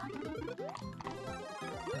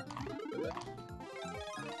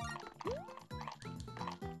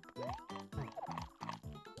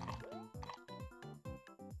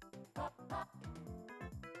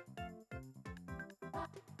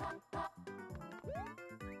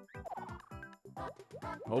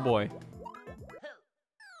 Oh boy.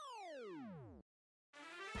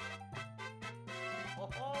 Oh,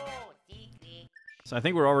 secret. So I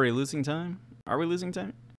think we're already losing time. Are we losing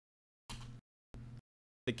time?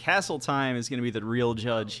 The castle time is going to be the real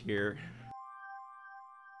judge here.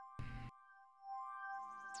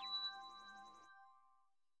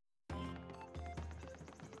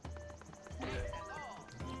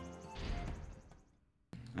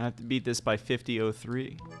 I have to beat this by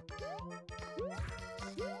 50:03.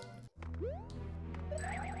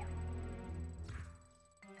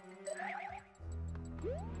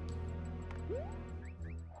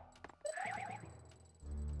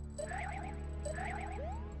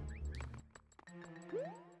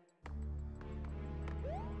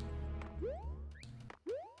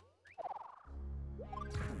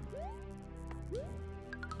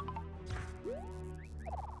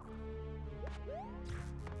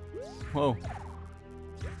 Whoa.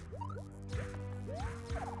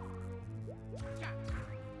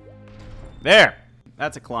 There!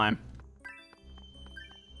 That's a climb.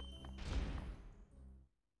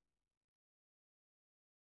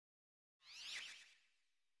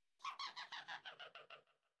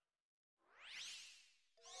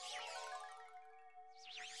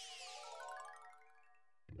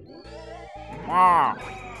 Ah!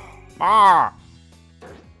 Ah!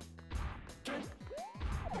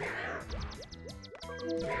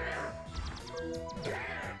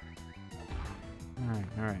 Alright,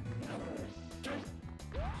 alright.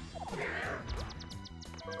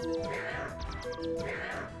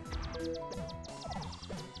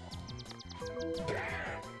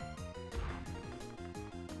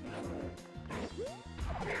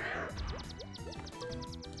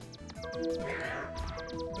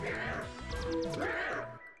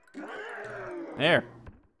 There.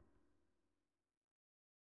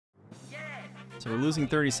 So we're losing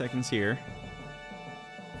 30 seconds here.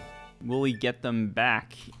 Will we get them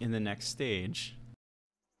back in the next stage?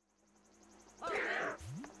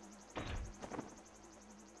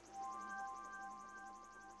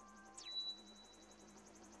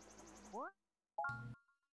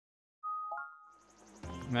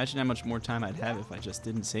 Imagine how much more time I'd have if I just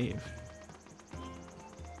didn't save.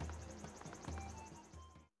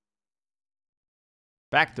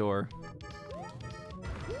 Backdoor.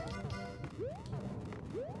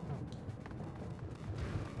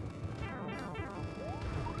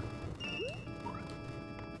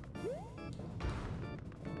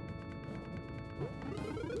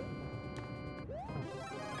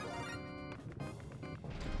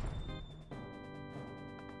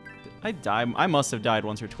 I died. I must have died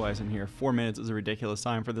once or twice in here. 4 minutes is a ridiculous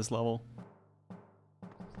time for this level.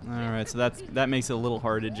 Alright, so that makes it a little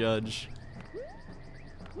hard to judge.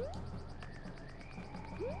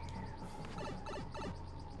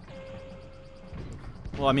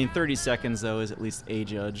 Well, I mean, 30 seconds, though, is at least a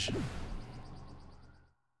judge.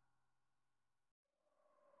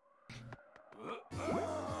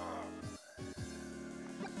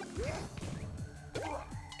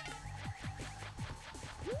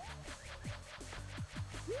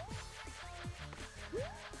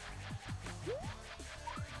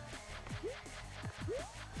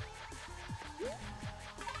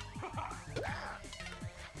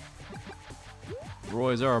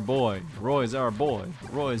 Roy's our boy. Roy's our boy.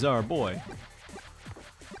 Roy's our boy.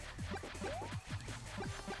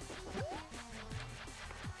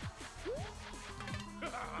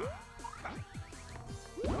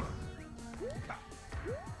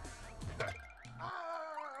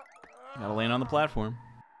 Gotta land on the platform.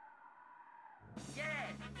 Yes,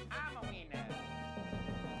 I'm a winner.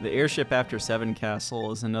 The airship after 7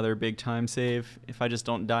 Castle is another big time save if I just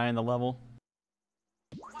don't die in the level.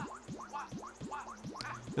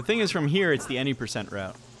 The thing is, from here, it's the any percent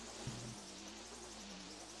route.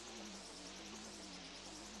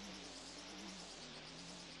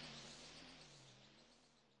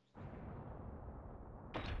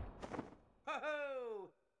 Ho-ho!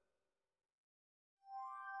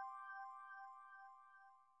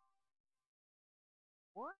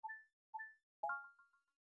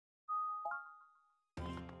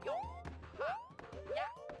 Yo! Ha! Ya!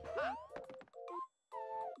 Ha!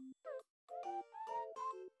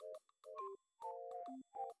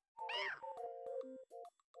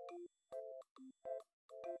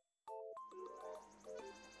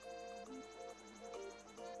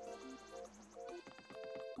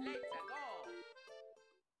 Let's go!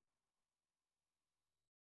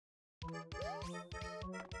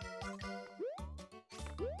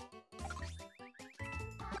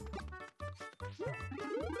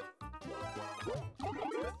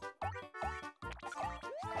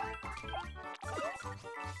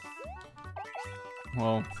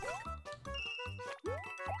 Well,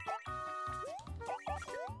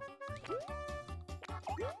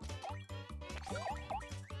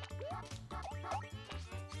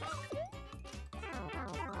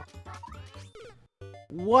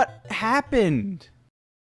 what happened?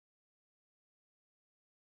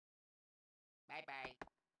 Bye-bye.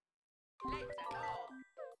 Let's go!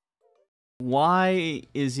 Why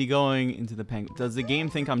is he going into the penguin? Does the game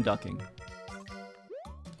think I'm ducking?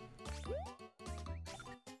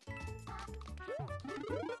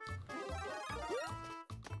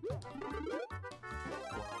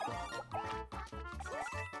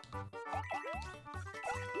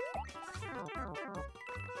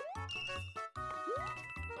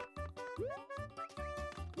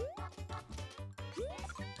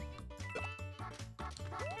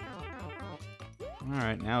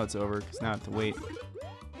 Alright, now it's over, because now I have to wait.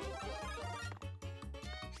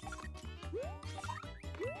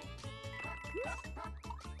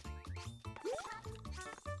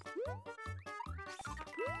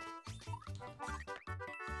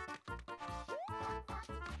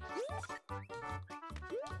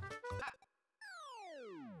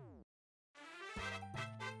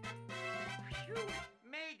 Phew,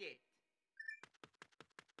 made it!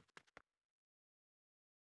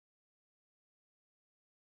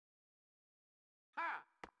 Ha!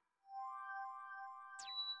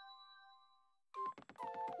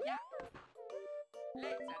 Yeah.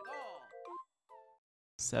 Let's go.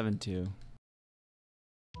 7-2.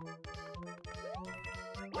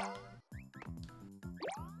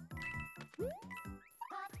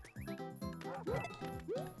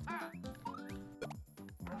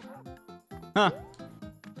 Huh.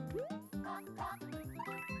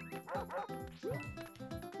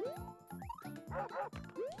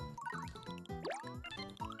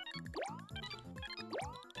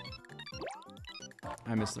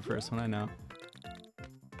 I missed the first one, I know.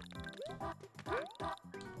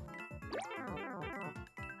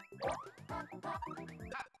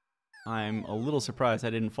 I'm a little surprised I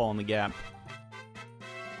didn't fall in the gap.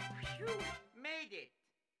 Phew, made it.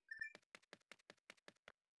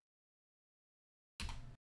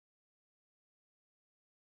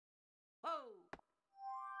 Oh.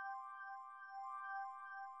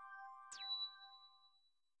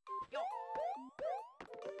 Yo.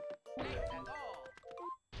 Let's go.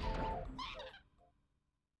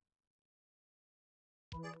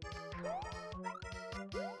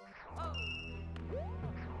 Oh.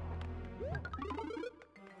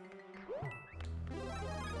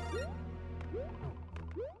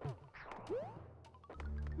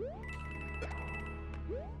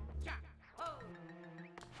 Yeah. Oh. Oh.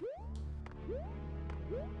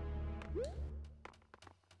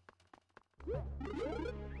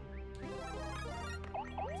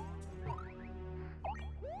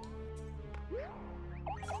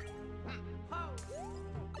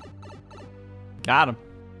 Got him.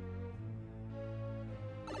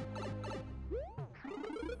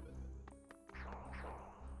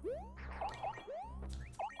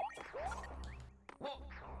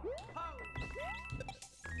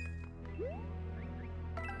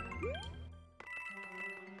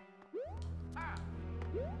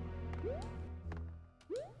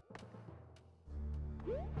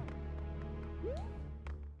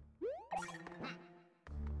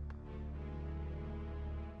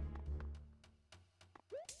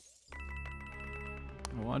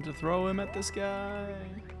 I want to throw him at this guy.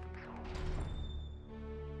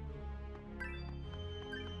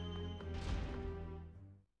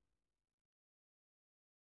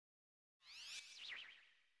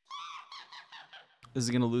 This is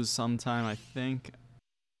gonna lose some time, I think.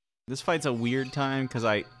 This fight's a weird time because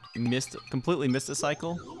I completely missed a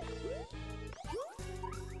cycle.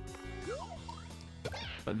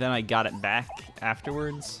 But then I got it back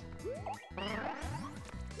afterwards.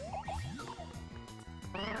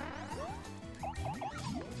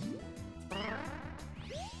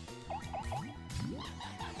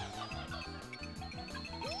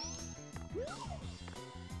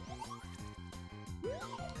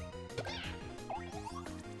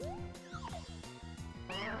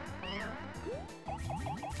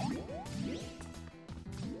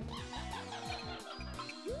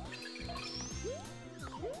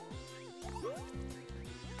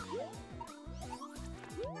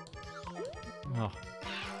 Oh.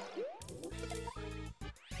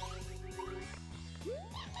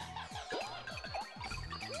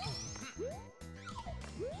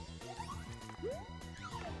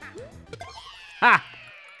 Ha!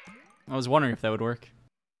 I was wondering if that would work.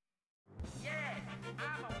 Yes,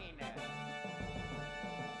 I'm a winner.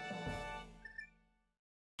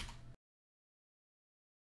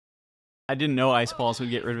 I didn't know Ice Balls would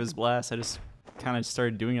get rid of his blast. I just kind of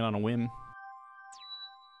started doing it on a whim.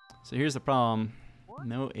 So here's the problem.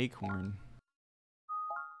 No acorn.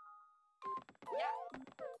 Yeah.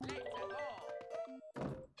 Let's go.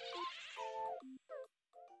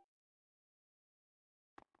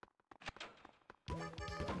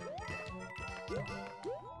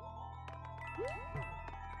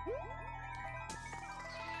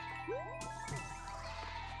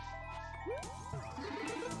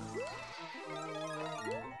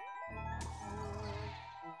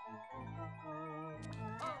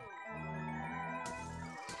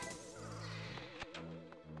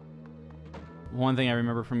 One thing I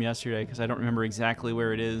remember from yesterday, because I don't remember exactly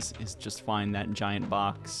where it is just find that giant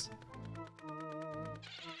box.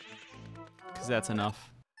 Because that's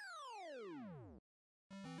enough.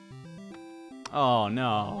 Oh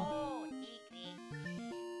no. Oh, Tigre.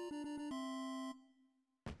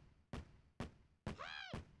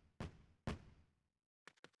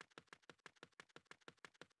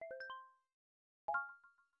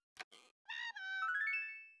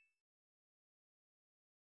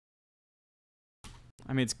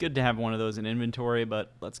 I mean, it's good to have one of those in inventory,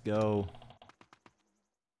 but let's go.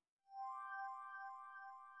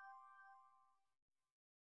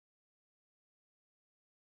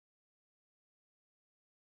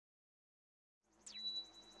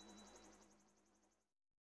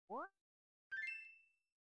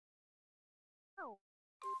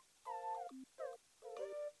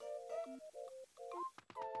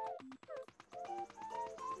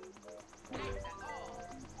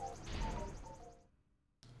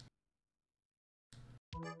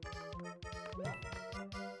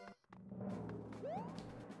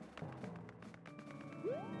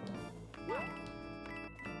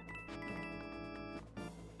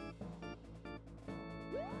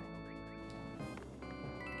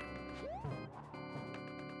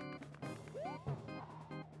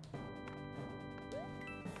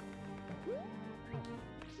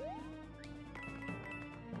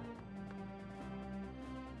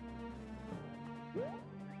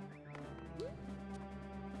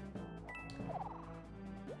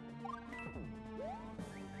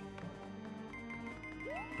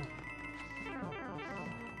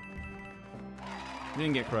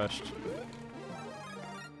 Didn't get crushed.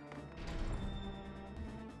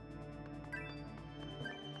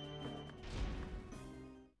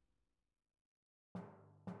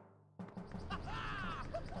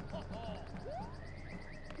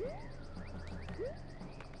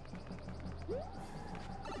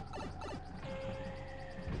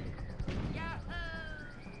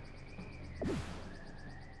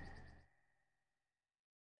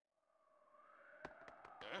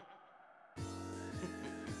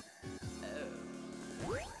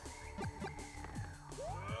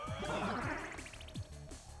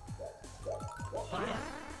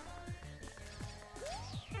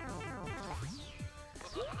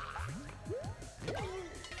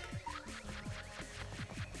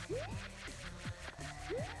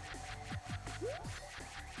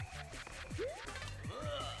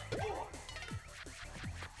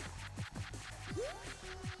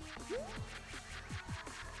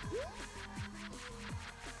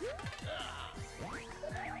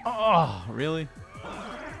 Oh, really?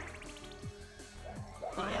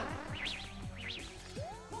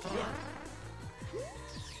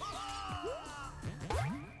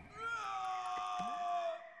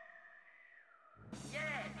 Yeah,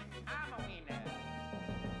 I'm a winner.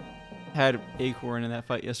 Had Acorn in that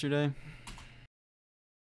fight yesterday.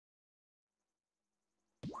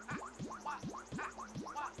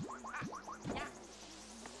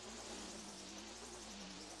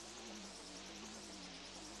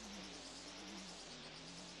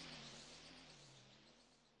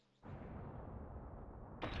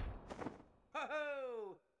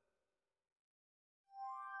 Ho-ho!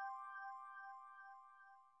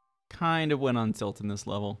 Kind of went on tilt in this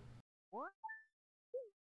level.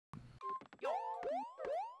 Yo.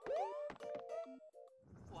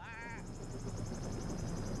 Wah.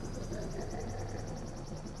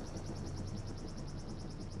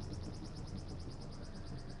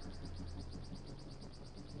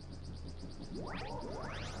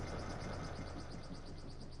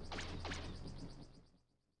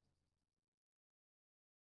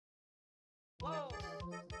 Whoa.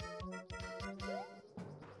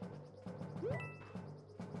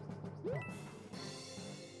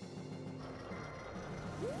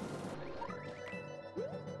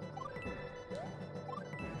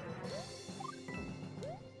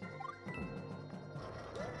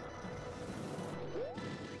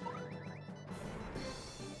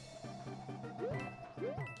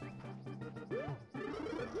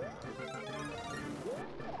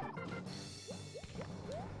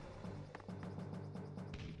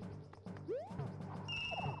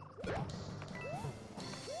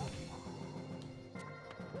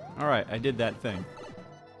 Alright, I did that thing.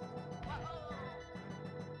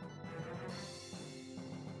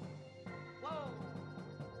 Whoa.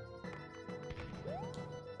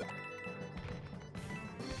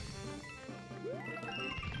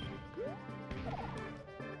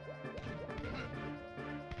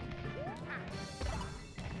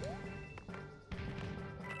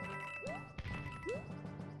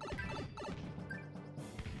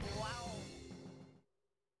 Wow.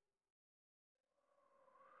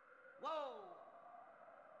 Whoa.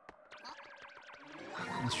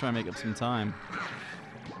 Let's try and make up some time.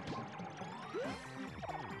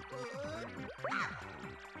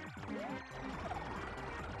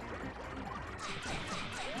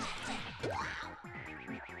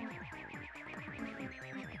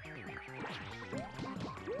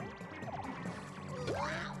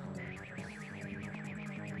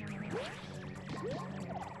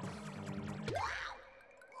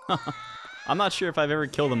 I'm not sure if I've ever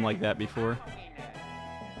killed him like that before.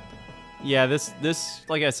 Yeah, this,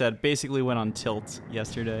 like I said, basically went on tilt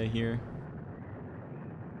yesterday here.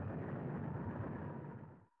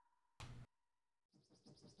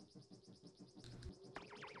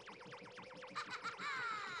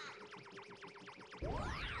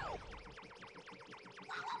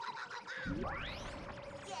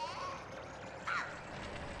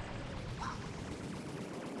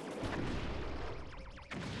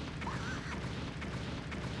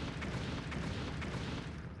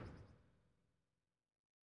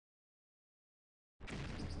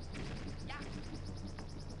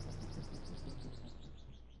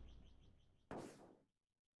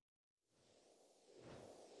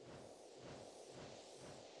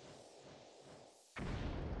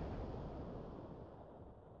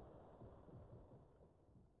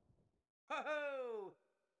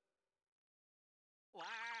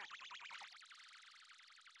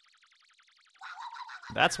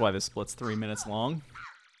 That's why this split's 3 minutes long.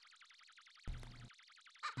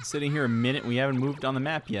 I'm sitting here a minute, we haven't moved on the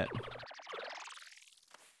map yet.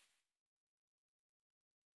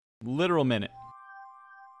 Literal minute.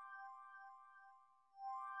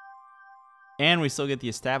 And we still get the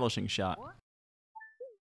establishing shot.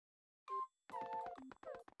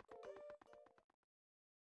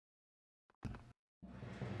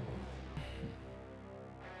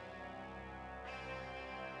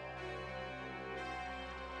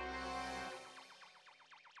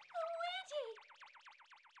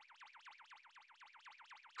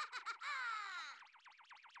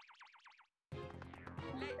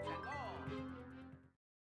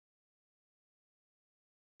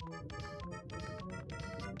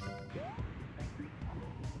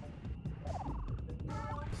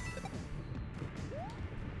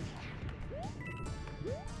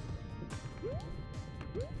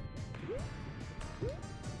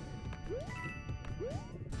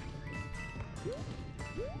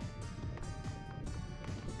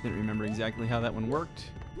 Didn't remember exactly how that one worked.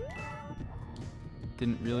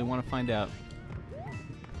 Didn't really want to find out.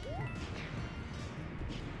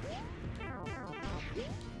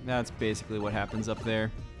 That's basically what happens up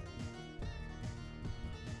there.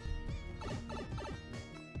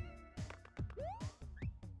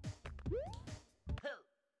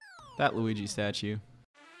 That Luigi statue.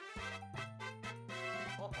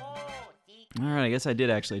 Alright, I guess I did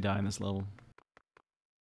actually die in this level.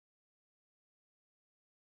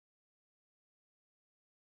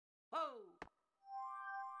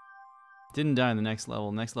 Didn't die in the next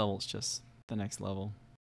level. Next level is just the next level.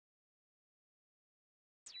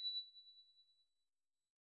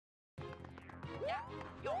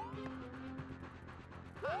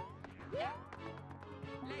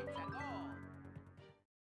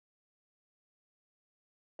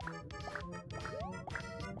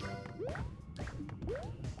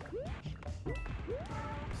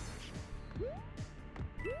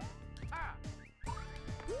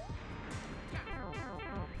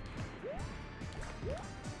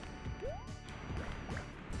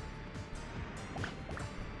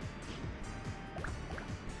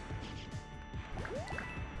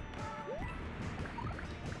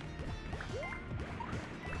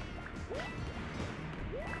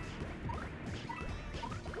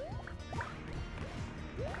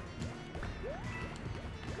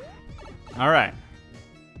 All right.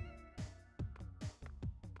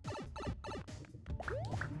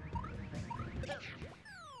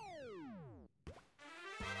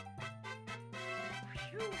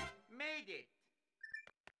 You made it.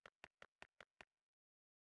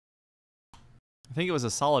 I think it was a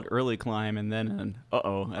solid early climb and then an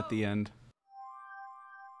uh-oh at the end.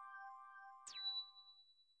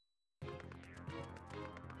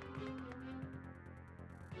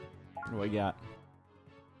 What do I got?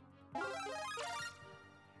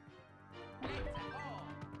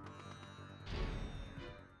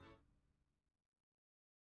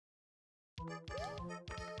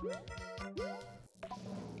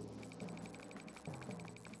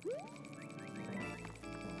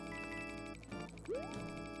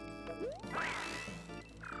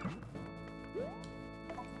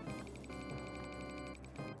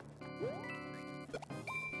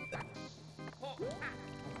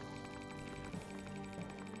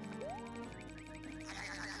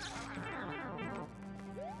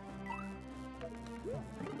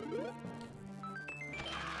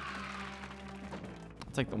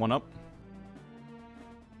 I'll take the one up.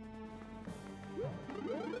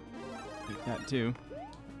 Take that too.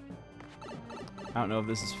 I don't know if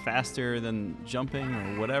this is faster than jumping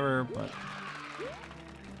or whatever, but...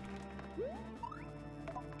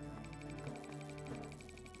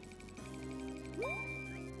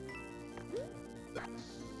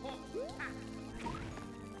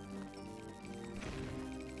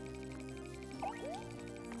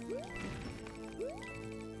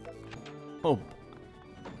 Oh.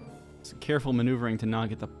 So careful maneuvering to not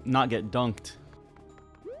get dunked.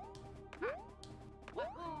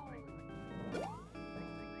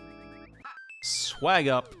 Swag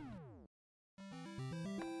up.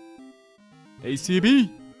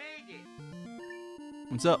 ACB.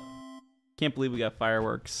 What's up? Can't believe we got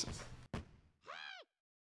fireworks.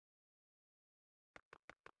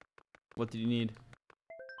 What did you need?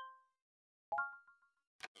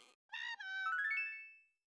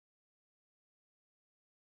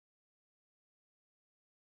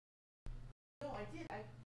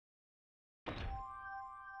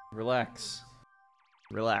 Relax.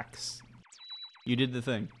 Relax. You did the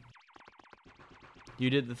thing. You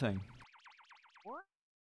did the thing.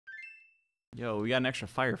 Yo, we got an extra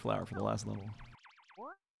fire flower for the last level.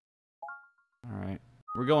 Alright.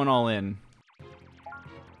 We're going all in.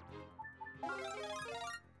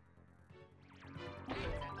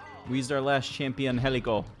 We used our last champion,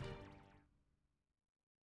 Helico.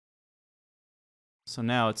 So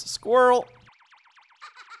now it's a squirrel.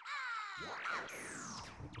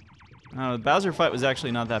 The Bowser fight was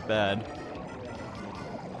actually not that bad.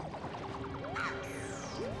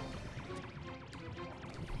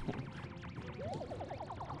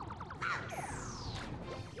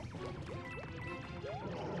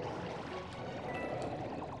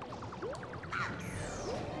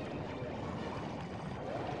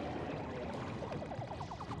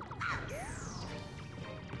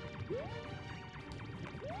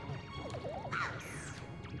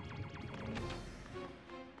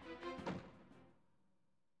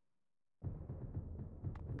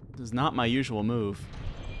 This is not my usual move.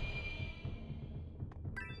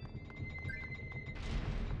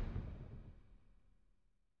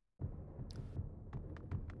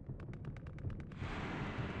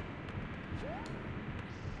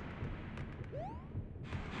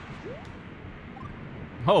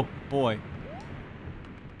 Oh boy.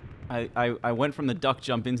 I went from the duck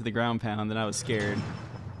jump into the ground pound and I was scared.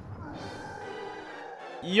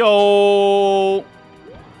 Yo!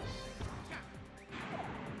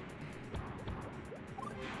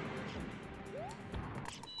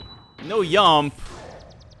 No yump.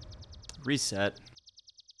 Reset.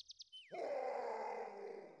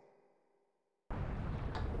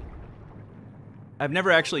 I've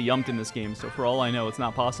never actually yumped in this game, so for all I know, it's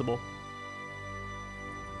not possible.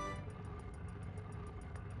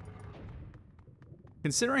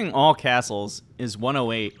 Considering all castles is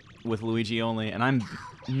 108 with Luigi only, and I'm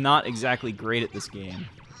not exactly great at this game,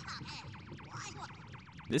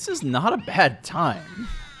 this is not a bad time.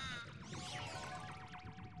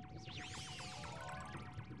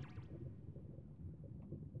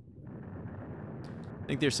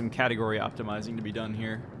 I think there's some category optimizing to be done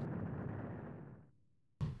here.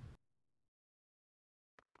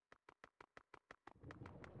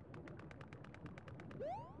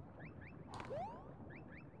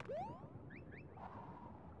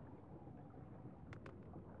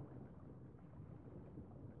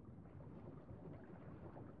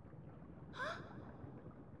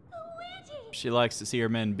 She likes to see her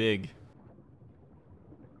men big.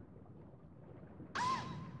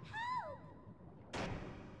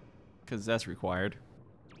 Because that's required.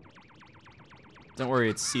 Don't worry,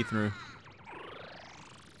 it's see-through.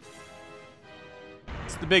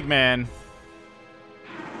 It's the big man.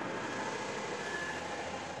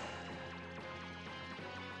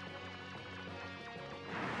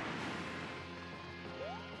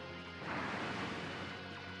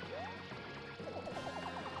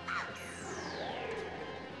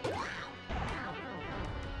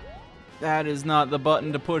 That is not the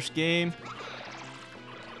button to push, game.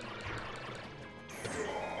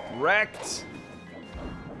 Wrecked.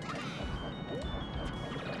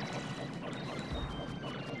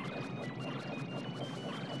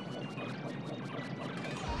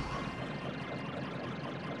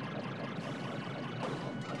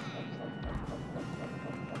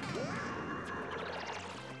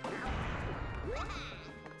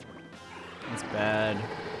 That's bad.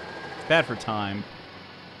 It's bad for time.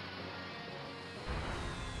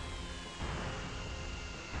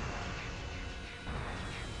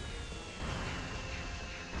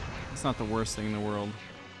 It's not the worst thing in the world.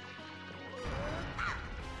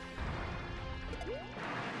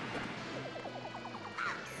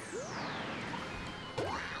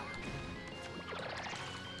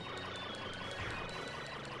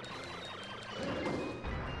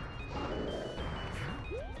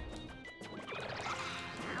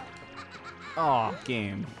 Aw,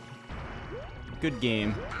 game. Good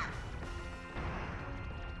game.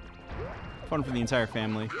 Fun for the entire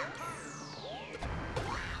family.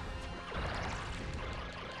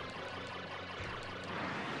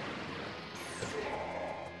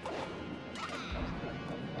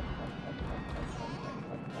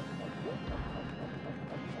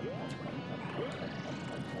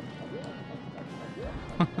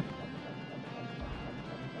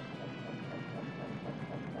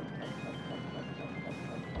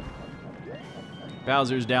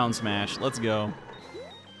 Bowser's down smash. Let's go.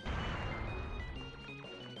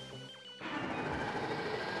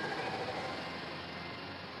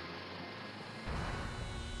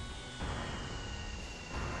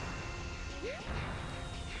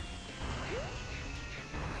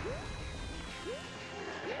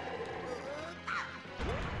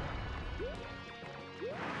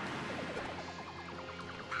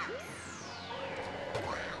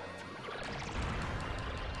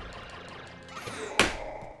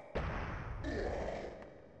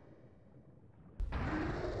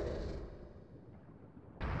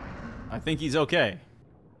 think he's okay.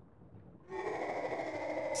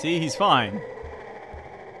 See, he's fine.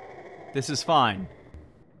 This is fine.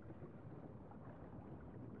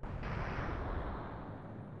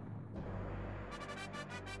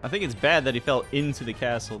 I think it's bad that he fell into the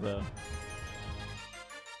castle, though.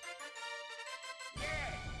 Yeah,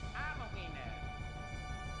 I'm a winner.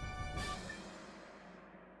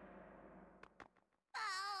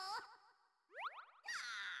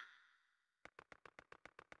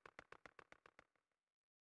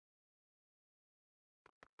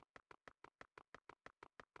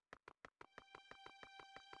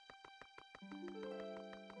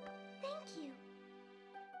 Thank you.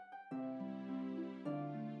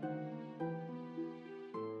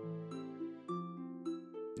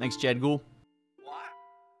 Thanks, Jed Ghoul. What?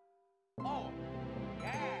 Oh,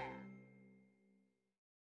 yeah.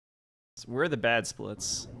 So where are the bad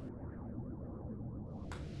splits?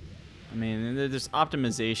 I mean, there's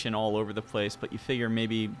optimization all over the place, but you figure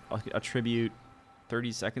maybe attribute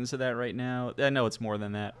 30 seconds to that right now. I know it's more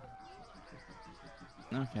than that.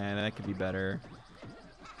 Okay, that could be better.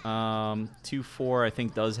 2-4 I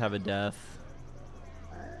think does have a death.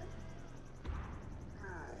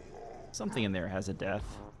 Something in there has a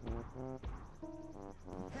death.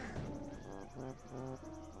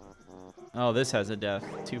 Oh, this has a death.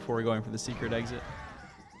 2-4 going for the secret exit.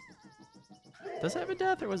 Does it have a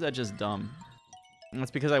death, or was that just dumb?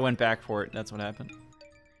 That's because I went back for it. That's what happened.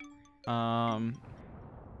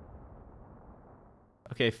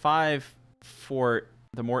 Okay, 5 for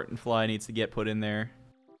the Morton Fly needs to get put in there.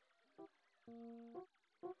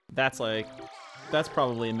 That's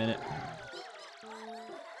probably a minute.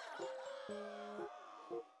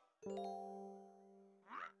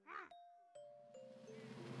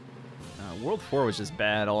 World 4 was just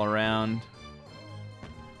bad all around.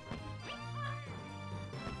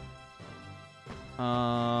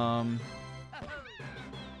 Not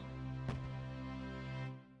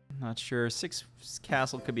sure. 6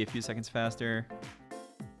 castle could be a few seconds faster.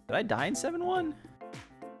 Did I die in 7-1?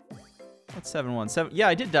 What's 7-1? Yeah,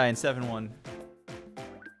 I did die in 7-1.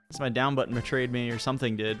 It's my down button betrayed me, or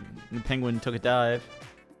something did. And the penguin took a dive.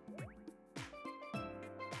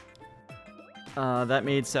 That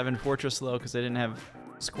made 7 Fortress slow because I didn't have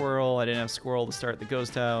Squirrel. I didn't have Squirrel to start the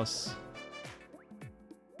Ghost House.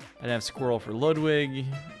 I didn't have Squirrel for Ludwig.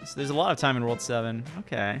 So there's a lot of time in World 7.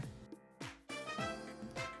 Okay.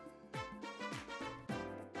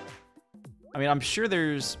 I mean, I'm sure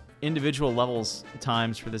there's individual levels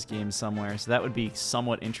times for this game somewhere, so that would be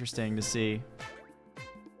somewhat interesting to see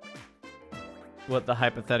what the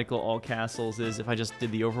hypothetical all castles is if I just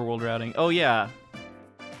did the overworld routing. Oh yeah,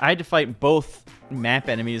 I had to fight both map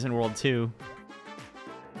enemies in World 2.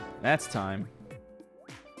 That's time.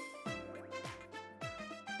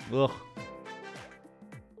 Ugh.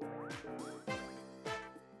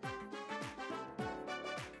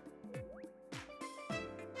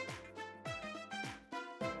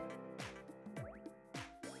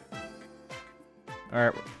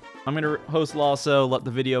 Alright, I'm going to host Lasso, let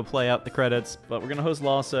the video play out the credits, but we're going to host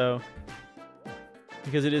Lasso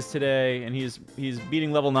because it is today, and he's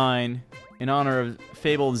beating level 9 in honor of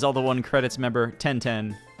fabled Zelda 1 credits member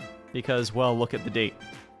 1010, because, well, look at the date.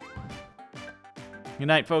 Good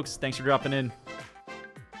night, folks. Thanks for dropping in.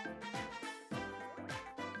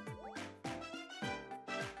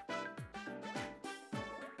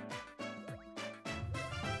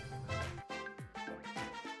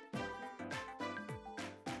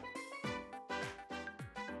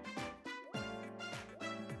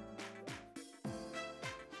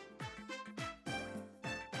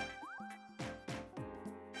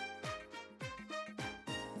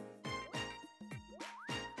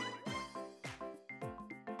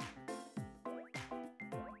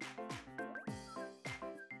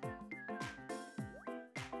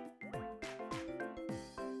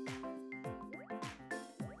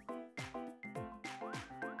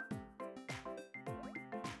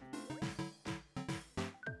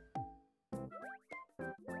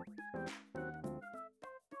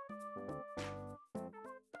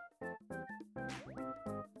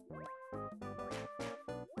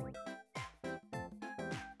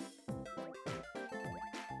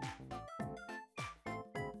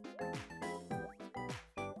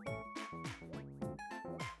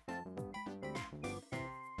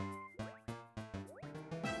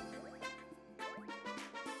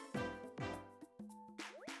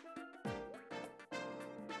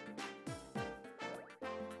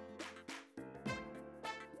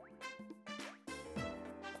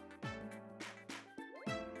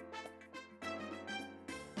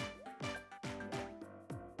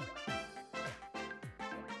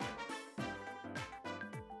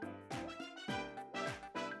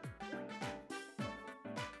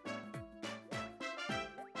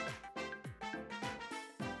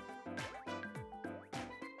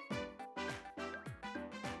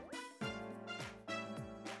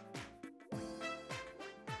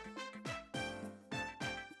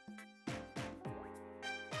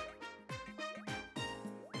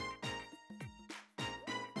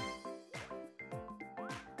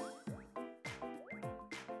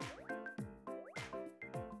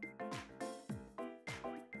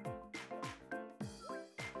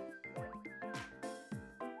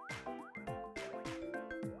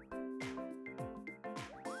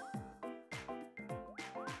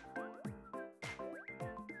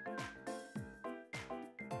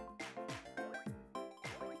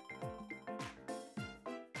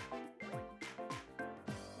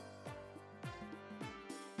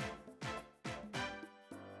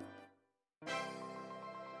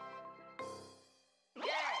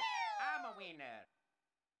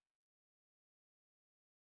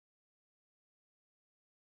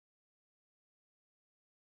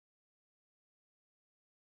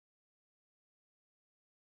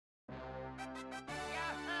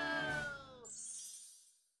 Yahoo!